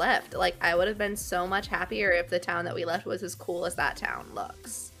just left. Like, I would have been so much happier if the town that we left was as cool as that town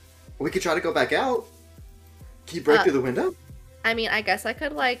looks. We could try to go back out. Can you break through the window? I mean, I guess I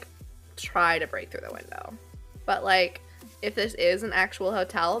could, like, try to break through the window. But, like, if this is an actual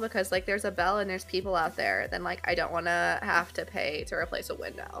hotel, because, like, there's a bell and there's people out there, then, like, I don't want to have to pay to replace a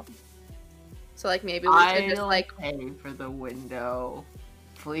window. So, like, maybe we could just, like... pay for the window.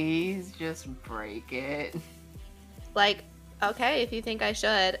 Please just break it. Like, okay, if you think I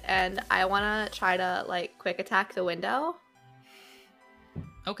should, and I want to try to, like, quick attack the window.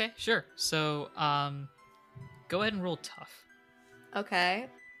 Okay, sure. So, go ahead and roll tough. Okay.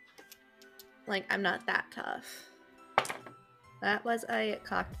 Like, I'm not that tough. That was a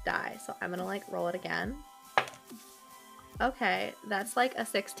cocked die, so I'm gonna, like, roll it again. Okay, that's, like, a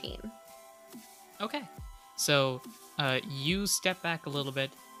 16. Okay. So, you step back a little bit,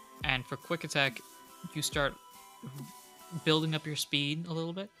 and for quick attack, you start building up your speed a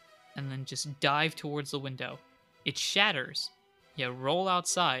little bit, and then just dive towards the window. It shatters. You roll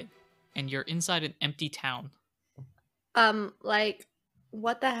outside, and you're inside an empty town. Like,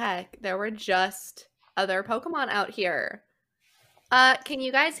 what the heck? There were just other Pokemon out here. Can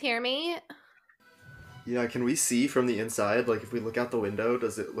you guys hear me? Yeah, can we see from the inside? Like, if we look out the window,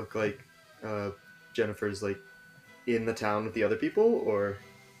 does it look like Jennifer's, like, in the town with the other people, or...?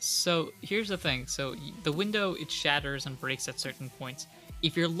 So, here's the thing. So, the window, it shatters and breaks at certain points.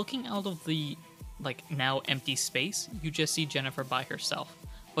 If you're looking out of the, like, now empty space, you just see Jennifer by herself.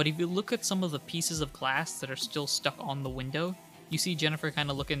 But if you look at some of the pieces of glass that are still stuck on the window, you see Jennifer kind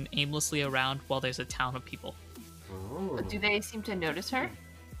of looking aimlessly around while there's a town of people. Oh. Do they seem to notice her?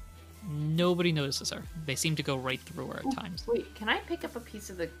 Nobody notices her. They seem to go right through her at times. Wait, can I pick up a piece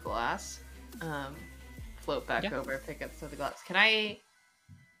of the glass? Float back Yeah. over, pick up some of the glass. Can I,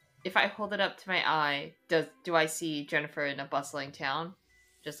 if I hold it up to my eye, do I see Jennifer in a bustling town?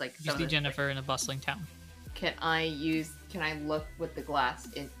 Just like You some of see the- Jennifer in a bustling town. Can I look with the glass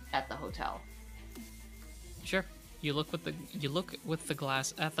at the hotel? Sure. You look with the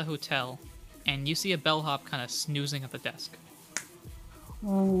glass at the hotel, and you see a bellhop kind of snoozing at the desk.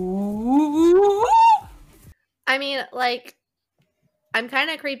 I mean, like, I'm kind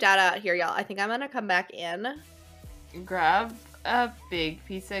of creeped out here, y'all. I think I'm gonna come back in. Grab a big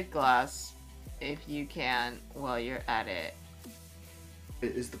piece of glass if you can while you're at it.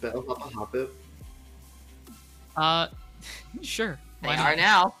 Is the bellhop a hobbit? Sure. They Why are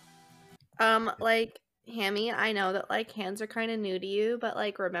not? now. Like, Hammy, I know that, like, hands are kind of new to you, but,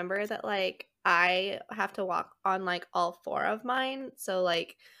 like, remember that, like, I have to walk on, like, all 4 of mine, so,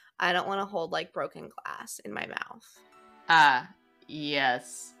 like, I don't want to hold, like, broken glass in my mouth.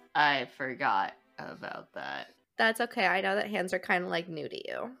 Yes, I forgot about that. That's okay. I know that hands are kind of, like, new to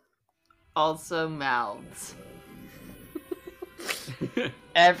you. Also mouths.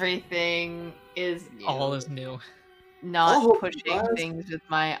 Everything is new. All is new. not hold pushing glass. things with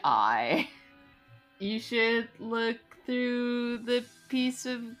my eye. You should look through the piece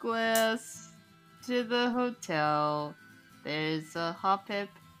of glass to the hotel. There's a Hoppip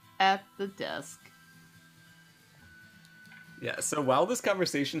at the desk. Yeah, so while this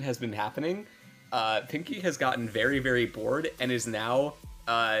conversation has been happening, Pinky has gotten very, very bored and is now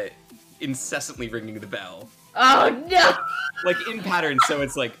incessantly ringing the bell. Oh no! Like in pattern, so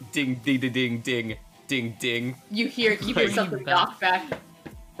it's like ding, ding, ding, ding, ding, ding, ding. You hear Like- something knock back.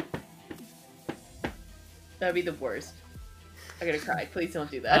 That'd be the worst. I'm gonna cry. Please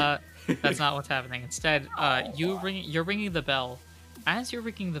don't do that. That's not what's happening. Instead, you're ringing the bell. As you're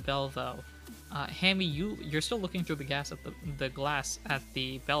ringing the bell, though, Hammy, you're still looking through the glass at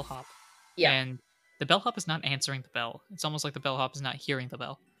the bellhop. Yeah. And the bellhop is not answering the bell. It's almost like the bellhop is not hearing the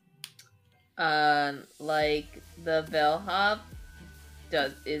bell. Like the bellhop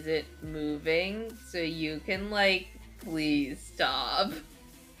is it moving? So you can please stop.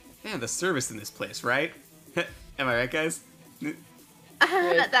 Man, the service in this place, right? Am I right, guys? That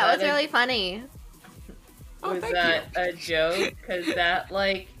was that a- really funny. Oh, Was thank that a joke? Because that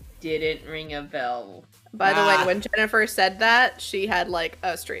didn't ring a bell. By the Ah. way, when Jennifer said that, she had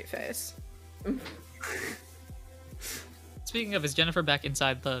a straight face. Speaking of, is Jennifer back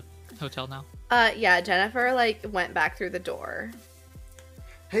inside the hotel now? Yeah, Jennifer went back through the door.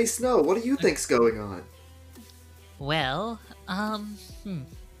 Hey, Snow, what do you think's going on? Well,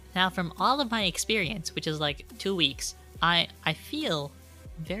 now from all of my experience, which is 2 weeks, I feel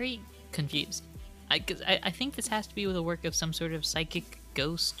very confused. I think this has to be with the work of some sort of psychic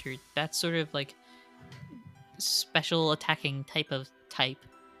ghost or that sort of special attacking type,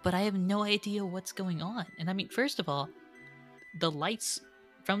 but I have no idea what's going on. And I mean, first of all, the lights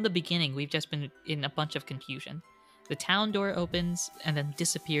from the beginning, we've just been in a bunch of confusion. The town door opens and then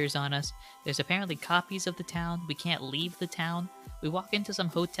disappears on us. There's apparently copies of the town. We can't leave the town. We walk into some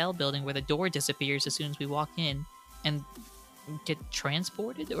hotel building where the door disappears as soon as we walk in and get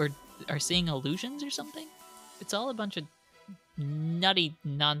transported or are seeing illusions or something. It's all a bunch of nutty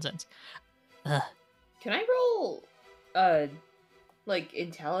nonsense. Ugh. Can I roll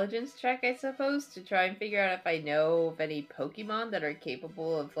intelligence check, I suppose, to try and figure out if I know of any Pokemon that are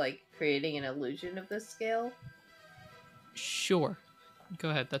capable of creating an illusion of this scale? Sure. Go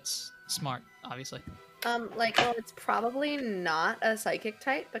ahead. That's smart, obviously. Well, it's probably not a psychic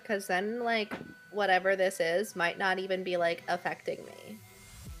type because then, whatever this is might not even be, affecting me.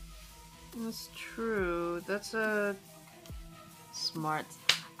 That's true. That's a smart.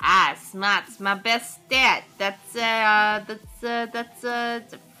 Smart's my best stat. I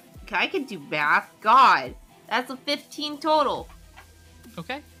can do math. God, that's a 15 total.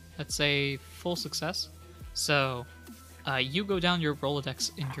 Okay. That's a full success. So, you go down your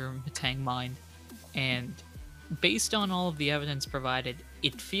Rolodex in your Metang mind, and based on all of the evidence provided,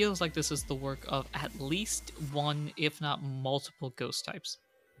 it feels like this is the work of at least one, if not multiple ghost types.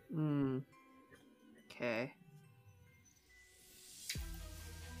 Okay.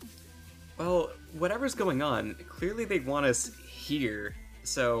 Well, whatever's going on, clearly they want us here.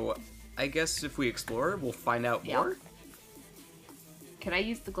 So, I guess if we explore, we'll find out Yeah. more. Can I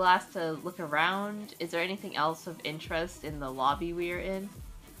use the glass to look around? Is there anything else of interest in the lobby we are in?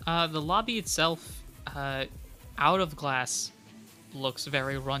 The lobby itself, out of glass, looks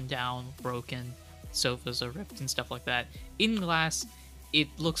very run down, broken. Sofas are ripped and stuff like that. In glass, it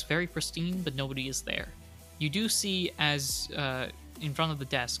looks very pristine, but nobody is there. You do see, as in front of the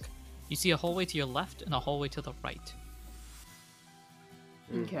desk, you see a hallway to your left and a hallway to the right.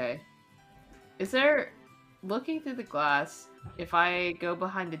 Okay. Is there, looking through the glass, if I go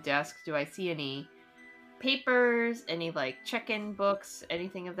behind the desk, do I see any papers, any check-in books,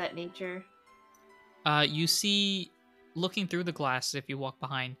 anything of that nature? You see, looking through the glass, if you walk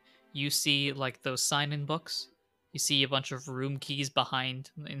behind, you see those sign-in books. You see a bunch of room keys behind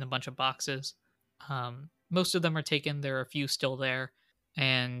in a bunch of boxes. Most of them are taken. There are a few still there,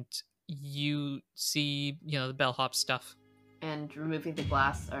 and you see, the bellhop stuff. And removing the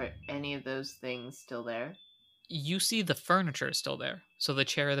glass, are any of those things still there? You see the furniture is still there. So the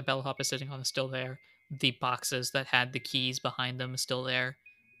chair the bellhop is sitting on is still there. The boxes that had the keys behind them is still there.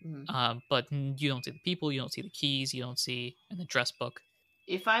 But you don't see the people, you don't see the keys, you don't see an address book.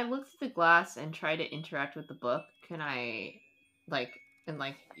 If I look through the glass and try to interact with the book, can I,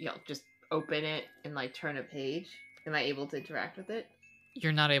 just open it and, turn a page? Am I able to interact with it?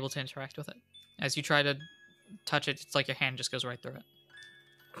 You're not able to interact with it. As you try to touch it, it's like your hand just goes right through it.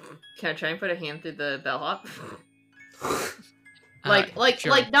 Can I try and put a hand through the bellhop? Sure.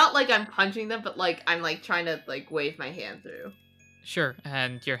 Not like I'm punching them, but I'm trying to wave my hand through. Sure,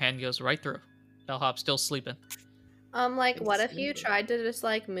 and your hand goes right through. Bellhop's still sleeping. Like, what if you tried to just,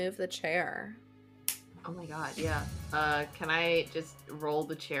 like, move the chair? Oh my god, yeah. Can I just roll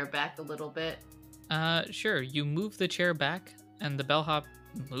the chair back a little bit? Sure. You move the chair back, and the bellhop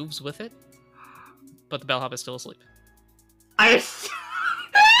moves with it, but the bellhop is still asleep.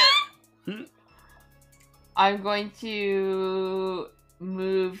 I'm going to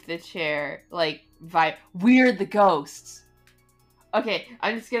move the chair, like, weird the ghosts. Okay,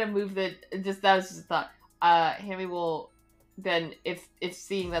 I'm just gonna move that was just a thought. Hammy will then, if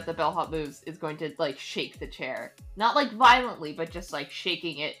seeing that the bellhop moves, is going to, like, shake the chair. Not, like, violently, but just, like,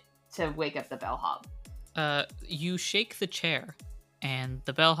 shaking it to wake up the bellhop. You shake the chair, and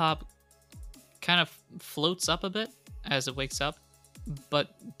the bellhop kind of floats up a bit as it wakes up,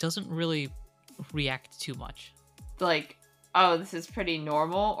 but doesn't really react too much. Like, oh, this is pretty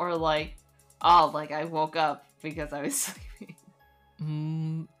normal, or like, oh, like I woke up because I was sleeping.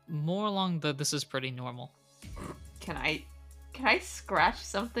 More along the this is pretty normal. Can I scratch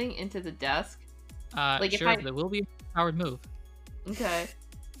something into the desk? Like, sure, there will be a powered move. Okay.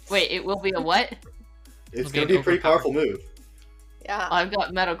 Wait, it will be a what? It's gonna be a pretty powerful move. Yeah. I've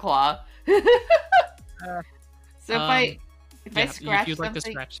got Metal Claw. So if I scratch you'd like something, to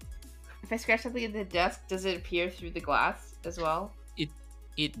scratch. if I scratch something in the desk, does it appear through the glass as well?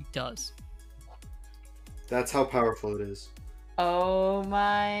 It does. That's how powerful it is. Oh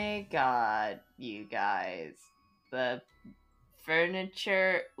my god, you guys. The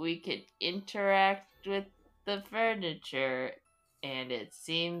furniture, we can interact with the furniture, and it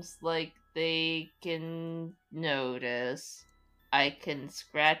seems like they can notice. I can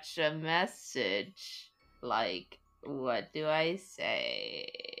scratch a message. Like, what do I say?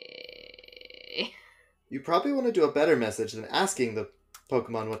 You probably want to do a better message than asking the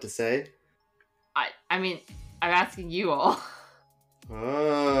Pokemon what to say. I mean, I'm asking you all.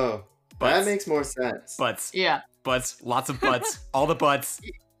 Oh, that makes more sense. Butts. Yeah. Butts. Lots of butts. All the butts.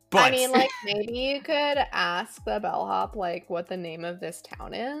 Butts. I mean, like, maybe you could ask the bellhop, like, what the name of this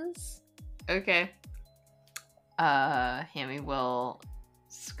town is. Okay. Hammy will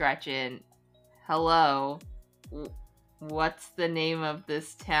scratch in. Hello. What's the name of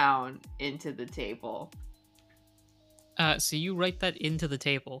this town into the table? So you write that into the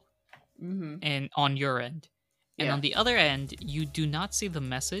table, Mm-hmm. and on your end. And Yeah. on the other end, you do not see the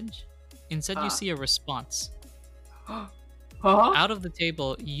message. Instead, you see a response. Huh? Out of the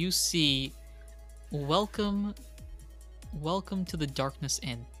table, you see, welcome to the Darkness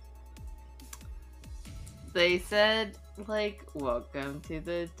Inn. They said, like, welcome to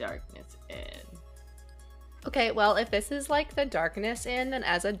the Darkness Inn. Okay, well, if this is like the Darkness Inn, then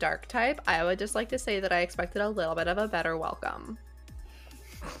as a dark type, I would just like to say that I expected a little bit of a better welcome.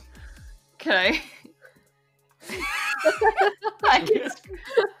 Can I? I can scratch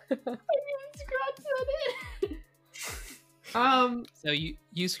that in. So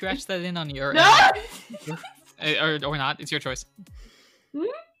you scratch that in on your No! end. Or not, it's your choice.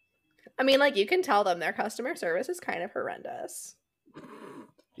 I mean, like, you can tell them their customer service is kind of horrendous.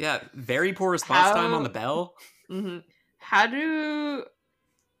 Yeah, very poor response time on the bell. Mm-hmm. How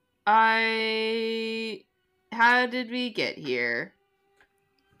did we get here?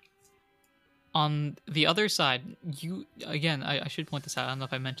 On the other side, I should point this out, I don't know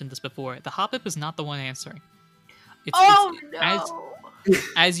if I mentioned this before, the Hoppip is not the one answering. No!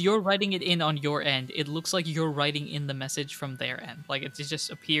 As you're writing it in on your end, it looks like you're writing in the message from their end. Like, it just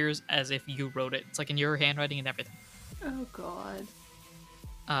appears as if you wrote it. It's like in your handwriting and everything. Oh god.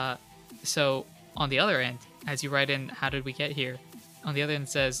 So, on the other end, as you write in, how did we get here? On the other end it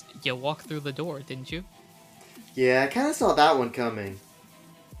says, you walked through the door, didn't you? Yeah, I kind of saw that one coming.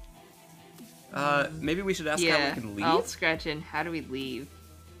 Maybe we should ask how we can leave. I'll scratch in. How do we leave?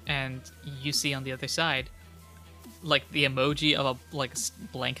 And you see on the other side, like, the emoji of a, like,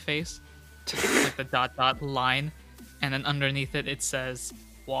 blank face. Like the dot line. And then underneath it, it says,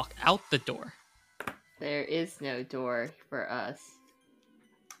 walk out the door. There is no door for us.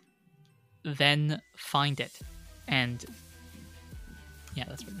 Then find it. And yeah,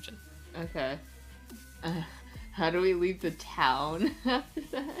 that's pretty much it. Okay. How do we leave the town after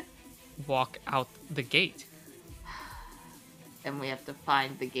that? Walk out the gate. And we have to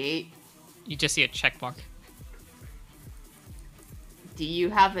find the gate. You just see a check mark. Do you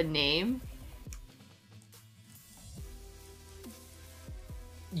have a name?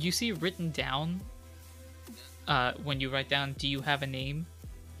 You see written down, when you write down, do you have a name?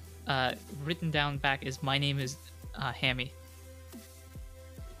 Written down back is, my name is Hammy.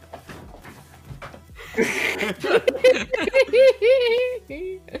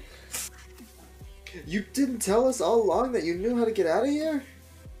 You didn't tell us all along that you knew how to get out of here?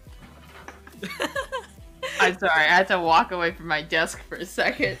 I'm sorry, I had to walk away from my desk for a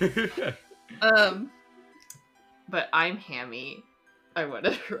second. But I'm Hammy. I want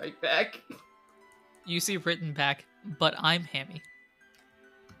to write back. You see written back, but I'm Hammy.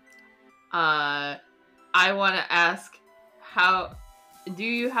 I want to ask, how do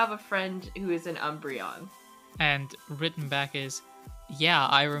you have a friend who is an Umbreon? And written back is, yeah,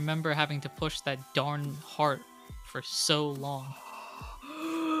 I remember having to push that darn heart for so long.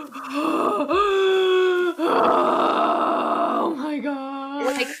 Oh my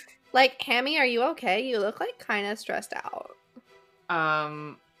god. Like, Hammy, are you okay? You look like kind of stressed out.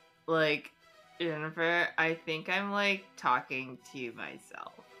 Like, Jennifer, I think I'm like talking to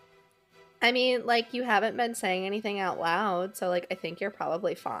myself. I mean, like, you haven't been saying anything out loud, so like, I think you're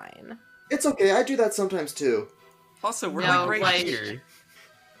probably fine. It's okay, I do that sometimes too. Also, we're No, like right like- here.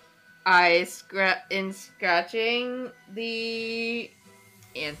 In scratching the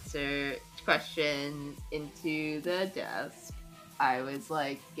answer questions into the desk, I was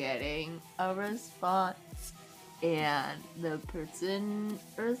like getting a response, and the person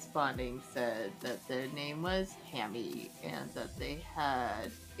responding said that their name was Hammy and that they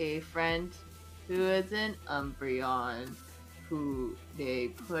had a friend who was an Umbreon who they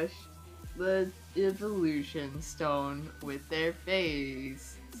pushed the evolution stone with their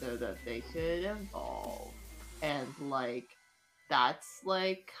face so that they could evolve. And like, that's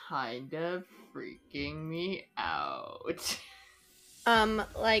like kind of freaking me out.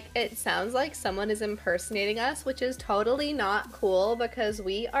 Like, it sounds like someone is impersonating us, which is totally not cool because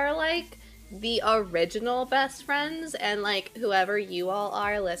we are like the original best friends, and like, whoever you all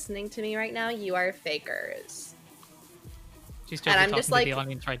are listening to me right now, you are fakers. She's And I'm talking just to like- the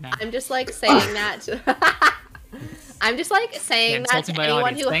audience right now. I'm just like saying that to I'm just like Yeah, saying that insulting to my anyone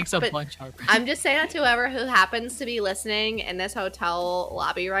audience. who Thanks a but bunch, Harper. I'm just saying that to whoever who happens to be listening in this hotel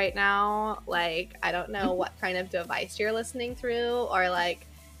lobby right now. Like, I don't know what kind of device you're listening through, or like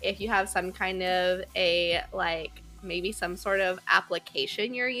if you have some kind of a like maybe some sort of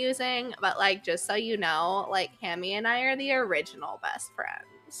application you're using, but like just so you know, like Hammy and I are the original best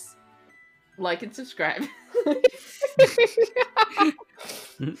friends. Like and subscribe.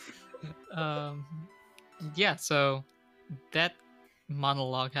 Yeah, so that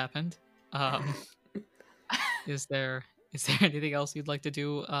monologue happened. Is there anything else you'd like to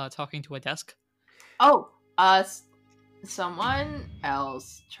do talking to a desk? Oh, someone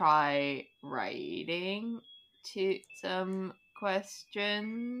else try writing to some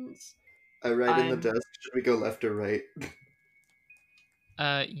questions. I write in the I'm- desk. Should we go left or right?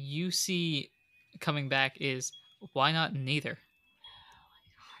 You see coming back is, why not neither?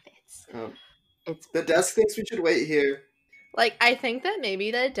 It's The desk thinks we should wait here. Like, I think that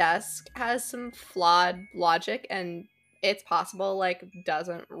maybe the desk has some flawed logic, and it's possible, like,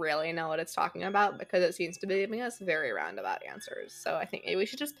 doesn't really know what it's talking about because it seems to be giving us very roundabout answers. So I think maybe we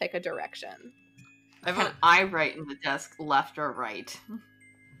should just pick a direction. Can I write in the desk left or right?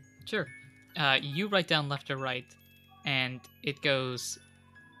 Sure. You write down left or right, and it goes,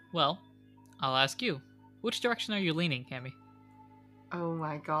 well, I'll ask you. Which direction are you leaning, Hammy? Oh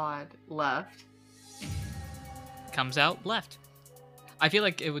my god, left. Comes out left. I feel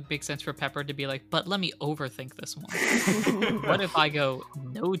like it would make sense for Pepper to be like, but let me overthink this one. What if I go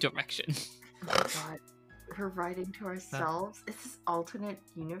no direction? Oh my god, we're writing to ourselves? Is this alternate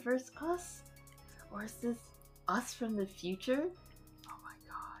universe us? Or is this us from the future? Oh my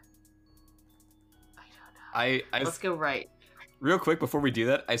god. I don't know. Let's go right. Real quick before we do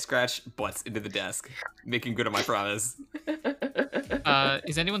that, I scratch butts into the desk, making good on my promise.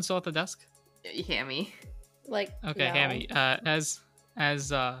 Is anyone still at the desk? Hammy. Like, Okay, no. Hammy.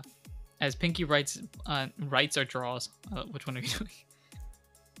 As Pinky writes or draws, which one are you doing?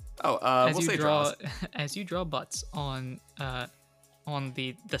 Oh, As we'll you say draw, draws. as you draw butts on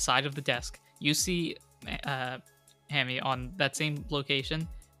the side of the desk, you see Hammy on that same location,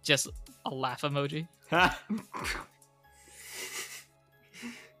 just a laugh emoji.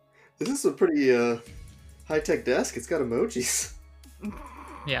 This is a pretty high-tech desk. It's got emojis.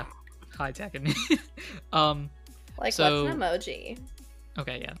 Yeah, high tech in me. Like, So- what's an emoji?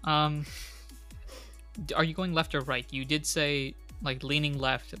 Okay, yeah. Are you going left or right? You did say like leaning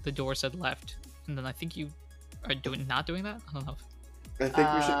left. The door said left, and then I think you are not doing that. I don't know. I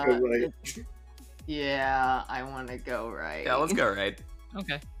think we should go right. Yeah, I want to go right. Yeah, let's go right.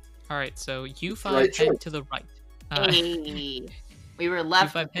 Okay. All right. So you five Right head choice. to the right. Hey. We were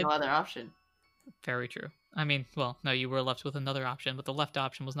left five with no head- other option. Very true. I mean, well, no, you were left with another option, but the left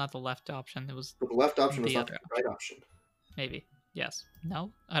option was not the left option. It was But the left option was The not the other right option. maybe. Yes.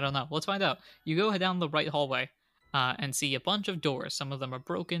 No? I don't know. Let's find out. You go down the right hallway, and see a bunch of doors. Some of them are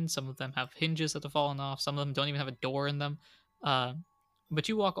broken, some of them have hinges that have fallen off, some of them don't even have a door in them. But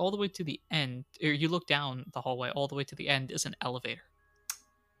you walk all the way to the end, or you look down the hallway, all the way to the end is an elevator.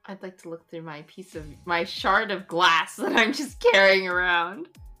 I'd like to look through my shard of glass that I'm just carrying around.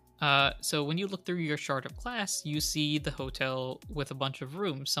 So when you look through your shard of glass, you see the hotel with a bunch of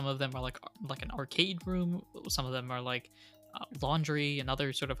rooms. Some of them are like an arcade room, some of them are like laundry and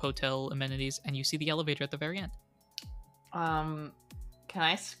other sort of hotel amenities, and you see the elevator at the very end. Can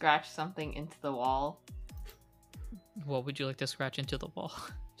I scratch something into the wall? What would you like to scratch into the wall?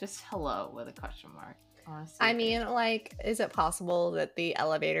 Just hello with a question mark. Honestly. I mean, like, is it possible that the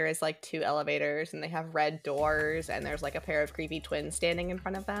elevator is like 2 elevators and they have red doors and there's like a pair of creepy twins standing in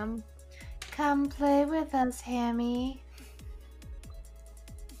front of them? Come play with us, Hammy.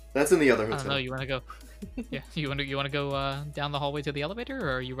 That's in the other I hotel. don't know. You want to go? Yeah, you want to go down the hallway to the elevator,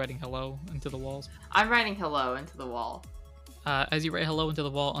 or are you writing hello into the walls? I'm writing hello into the wall. As you write hello into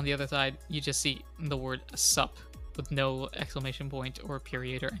the wall, on the other side, you just see the word sup with no exclamation point or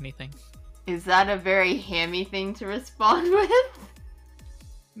period or anything. Is that a very hammy thing to respond with?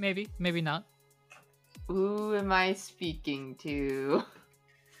 Maybe, maybe not. Who am I speaking to?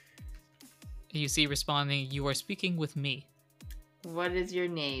 You see responding, you are speaking with me. What is your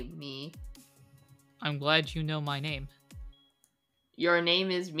name, me? I'm glad you know my name. Your name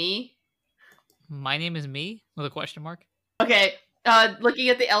is me? My name is me? With a question mark? Okay, looking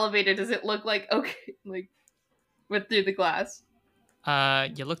at the elevator, does it look like, okay, like, with through the glass?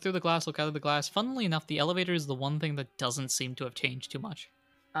 You look through the glass, look out of the glass. Funnily enough, the elevator is the one thing that doesn't seem to have changed too much.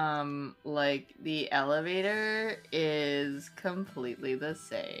 Like, the elevator is completely the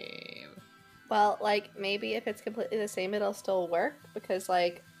same. Well, like, maybe if it's completely the same, it'll still work, because,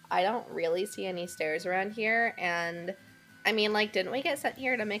 like, I don't really see any stairs around here, and, I mean, like, didn't we get sent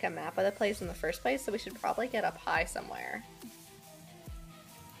here to make a map of the place in the first place, so we should probably get up high somewhere.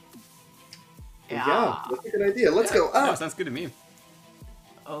 Yeah, that's a good idea. Let's go Yeah, up. sounds good to me.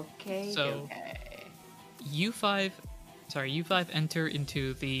 Okay, So- okay. You five enter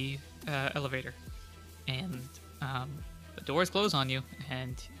into the elevator, and the doors close on you,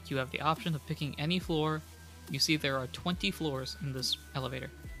 and you have the option of picking any floor. You see there are 20 floors in this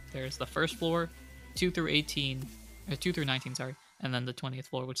elevator. There's the first floor, 2 through 19, sorry, and then the 20th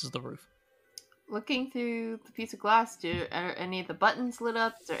floor, which is the roof. Looking through the piece of glass, are any of the buttons lit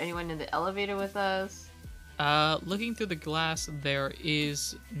up? Is there anyone in the elevator with us? Looking through the glass, there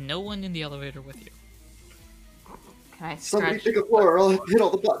is no one in the elevator with you. Can I Somebody scratch? pick a floor or I'll hit all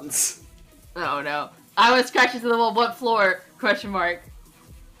the buttons. Oh no. I was scratching to the wall. What floor? Question mark.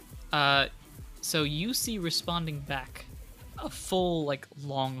 So you see responding back a full, like,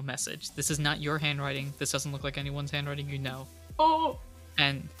 long message. This is not your handwriting. This doesn't look like anyone's handwriting you know. Oh!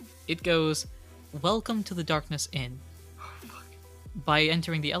 And it goes, "Welcome to the Darkness Inn. By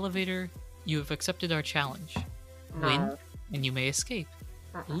entering the elevator, you have accepted our challenge. Win, and you may escape.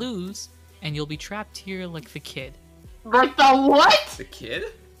 Lose, and you'll be trapped here like the kid." Like the what? The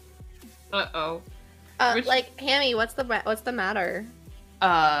kid? Uh-oh. Which- Like, Hammy, what's the matter?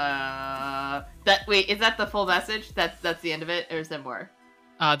 Wait, is that the full message? That's the end of it, or is there more?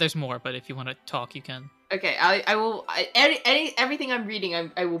 There's more, but if you want to talk, you can. Okay, I will. Everything I'm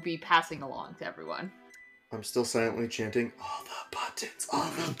reading, I will be passing along to everyone. I'm still silently chanting, all the buttons, all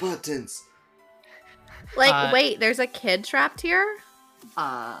the buttons. Like, wait, there's a kid trapped here?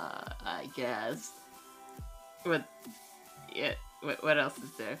 I guess. What? Yeah. What else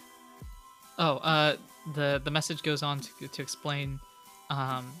is there? Oh, the message goes on to explain,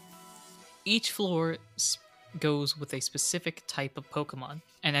 each floor goes with a specific type of Pokemon,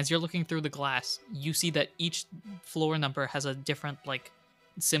 and as you're looking through the glass, you see that each floor number has a different, like,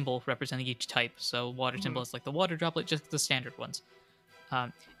 symbol representing each type. So water symbol is like the water droplet, just the standard ones.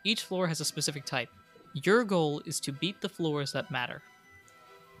 Each floor has a specific type. Your goal is to beat the floors that matter.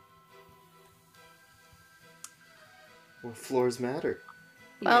 Well, floors matter.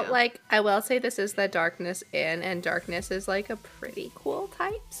 Well, Yeah. like, I will say this is the Darkness Inn, and Darkness is, like, a pretty cool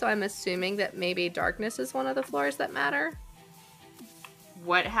type, so I'm assuming that maybe Darkness is one of the floors that matter.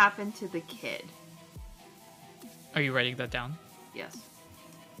 What happened to the kid? Are you writing that down? Yes.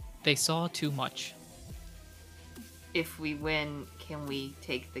 They saw too much. If we win, can we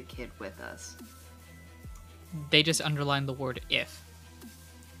take the kid with us? They just underlined the word if.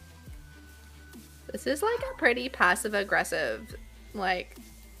 This is, like, a pretty passive-aggressive, like,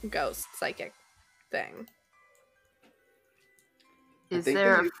 ghost psychic thing. I Is think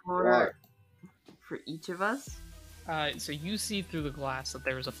there they a use floor rock. for each of us? So you see through the glass that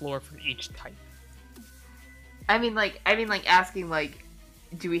there is a floor for each type. I mean, like asking, like,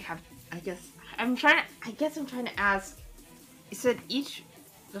 do we have? I guess I guess I'm trying to ask. You said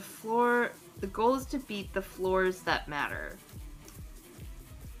the goal is to beat the floors that matter.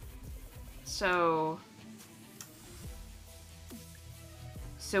 So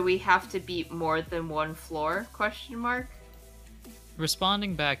we have to beat more than one floor? Question mark.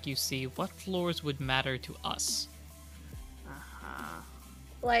 Responding back, you see what floors would matter to us.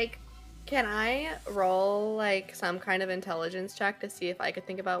 Like, can I roll, like, some kind of intelligence check to see if I could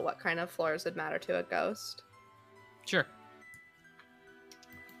think about what kind of floors would matter to a ghost? Sure.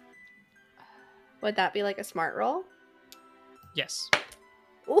 Would that be, like, a smart roll? Yes.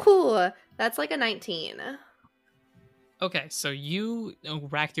 Ooh, that's like a 19. Okay, so you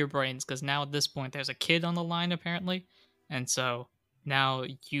racked your brains because now at this point there's a kid on the line apparently, and so now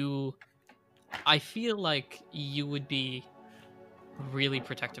I feel like you would be really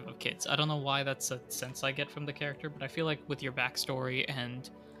protective of kids. I don't know why that's a sense I get from the character, but I feel like with your backstory and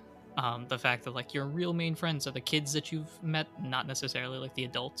the fact that like your real main friends are the kids that you've met, not necessarily like the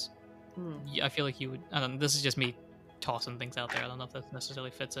adults. I feel like you would. I don't know. This is just me tossing things out there. I don't know if that necessarily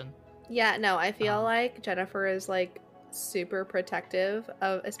fits in. Yeah, no, I feel like Jennifer is like super protective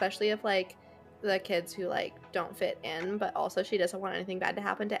of, especially of like the kids who like don't fit in, but also she doesn't want anything bad to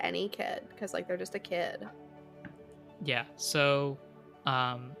happen to any kid because like they're just a kid. Yeah. So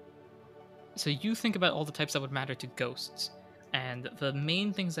you think about all the types that would matter to ghosts, and the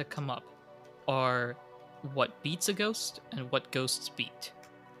main things that come up are what beats a ghost and what ghosts beat.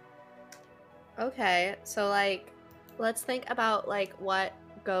 Okay, so like let's think about like what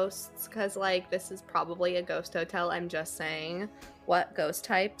ghosts, because like this is probably a ghost hotel, I'm just saying, what ghost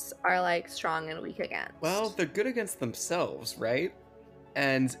types are like strong and weak against. Well, they're good against themselves, right?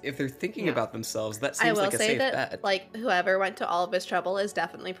 And if they're thinking about themselves, that seems like a safe bet. I will say that like whoever went to all of this trouble is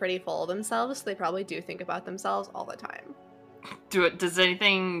definitely pretty full of themselves, so they probably do think about themselves all the time. Does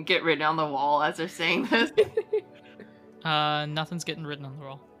anything get written on the wall as they're saying this? Nothing's getting written on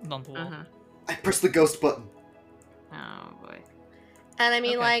the wall. I pressed the ghost button. Oh boy. And I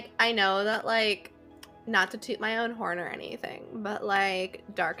mean, like, I know that, like, not to toot my own horn or anything, but, like,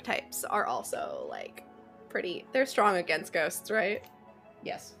 dark types are also, like, they're strong against ghosts, right?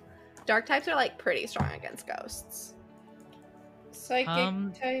 Yes. Dark types are, like, pretty strong against ghosts.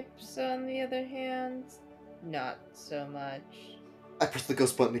 Psychic types, on the other hand, not so much. I pressed the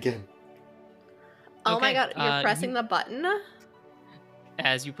ghost button again. Oh my god, you're pressing the button?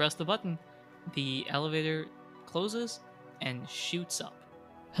 As you press the button, the elevator closes and shoots up.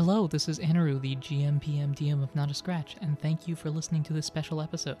 Hello, this is Anaru, the GM of Not a Scratch, and thank you for listening to this special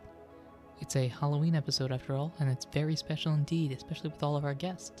episode. It's a Halloween episode after all, and it's very special indeed, especially with all of our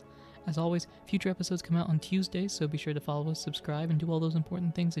guests. As always, future episodes come out on Tuesdays, so be sure to follow us, subscribe, and do all those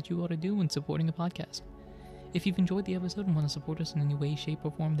important things that you ought to do when supporting the podcast. If you've enjoyed the episode and want to support us in any way, shape,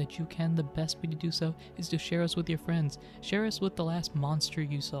 or form that you can, the best way to do so is to share us with your friends. Share us with the last monster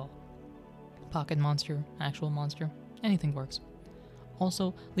you saw. Pocket monster, actual monster, anything works.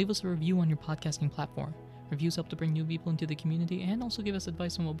 Also, leave us a review on your podcasting platform. Reviews help to bring new people into the community and also give us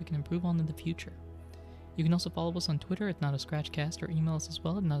advice on what we can improve on in the future. You can also follow us on Twitter at NotAScratchCast or email us as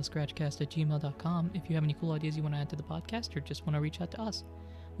well at notascratchcast@gmail.com if you have any cool ideas you want to add to the podcast or just want to reach out to us.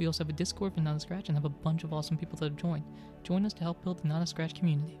 We also have a Discord for Not a Scratch and have a bunch of awesome people that have joined. Join us to help build the Not a Scratch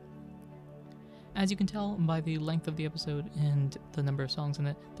community. As you can tell by the length of the episode and the number of songs in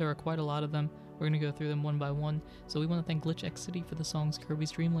it, there are quite a lot of them. We're going to go through them one by one. So we want to thank Glitch X City for the songs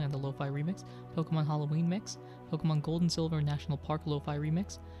Kirby's Dream Land, the Lo-Fi Remix, Pokemon Halloween Mix, Pokemon Gold and Silver National Park Lo-Fi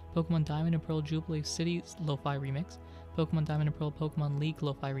Remix, Pokemon Diamond and Pearl Jubilee City Lo-Fi Remix, Pokemon Diamond and Pearl Pokemon League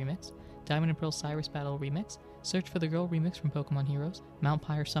Lo-Fi Remix, Diamond and Pearl Cyrus Battle Remix, Search for the Girl Remix from Pokemon Heroes, Mount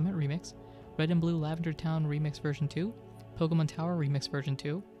Pyre Summit Remix, Red and Blue Lavender Town Remix Version 2, Pokemon Tower Remix Version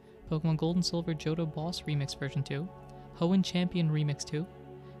 2, Pokemon Gold and Silver Johto Boss Remix Version 2, Hoenn Champion Remix 2,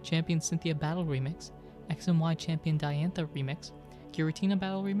 Champion Cynthia Battle Remix, X and Y Champion Diantha Remix, Giratina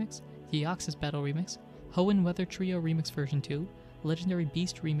Battle Remix, Deoxys Battle Remix, Hoenn Weather Trio Remix Version 2, Legendary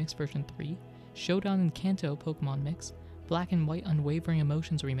Beast Remix Version 3, Showdown and Kanto Pokemon Mix, Black and White Unwavering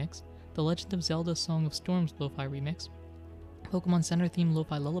Emotions Remix, The Legend of Zelda Song of Storms Lo-Fi Remix, Pokemon Center Theme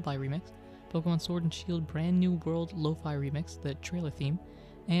Lo-Fi Lullaby Remix, Pokemon Sword and Shield Brand New World Lo-Fi Remix, the trailer theme,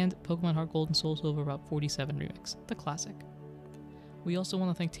 and Pokemon Heart Gold and Soul Silver Route 47 Remix, the classic. We also want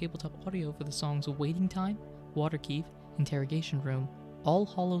to thank Tabletop Audio for the songs Waiting Time, Waterkeef, Interrogation Room, All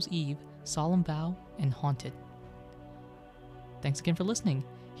Hallows Eve, Solemn Vow, and Haunted. Thanks again for listening.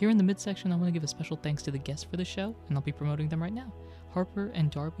 Here in the midsection, I want to give a special thanks to the guests for the show, and I'll be promoting them right now. Harper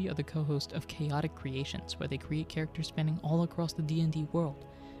and Darby are the co-hosts of Chaotic Creations, where they create characters spanning all across the D&D world.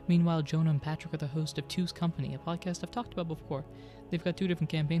 Meanwhile, Jonah and Patrick are the host of Two's Company, a podcast I've talked about before. They've got 2 different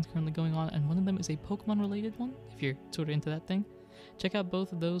campaigns currently going on, and one of them is a Pokemon-related one, if you're sort of into that thing. Check out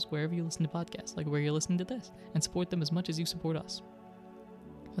both of those wherever you listen to podcasts, like where you're listening to this, and support them as much as you support us.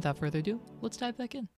 Without further ado, let's dive back in.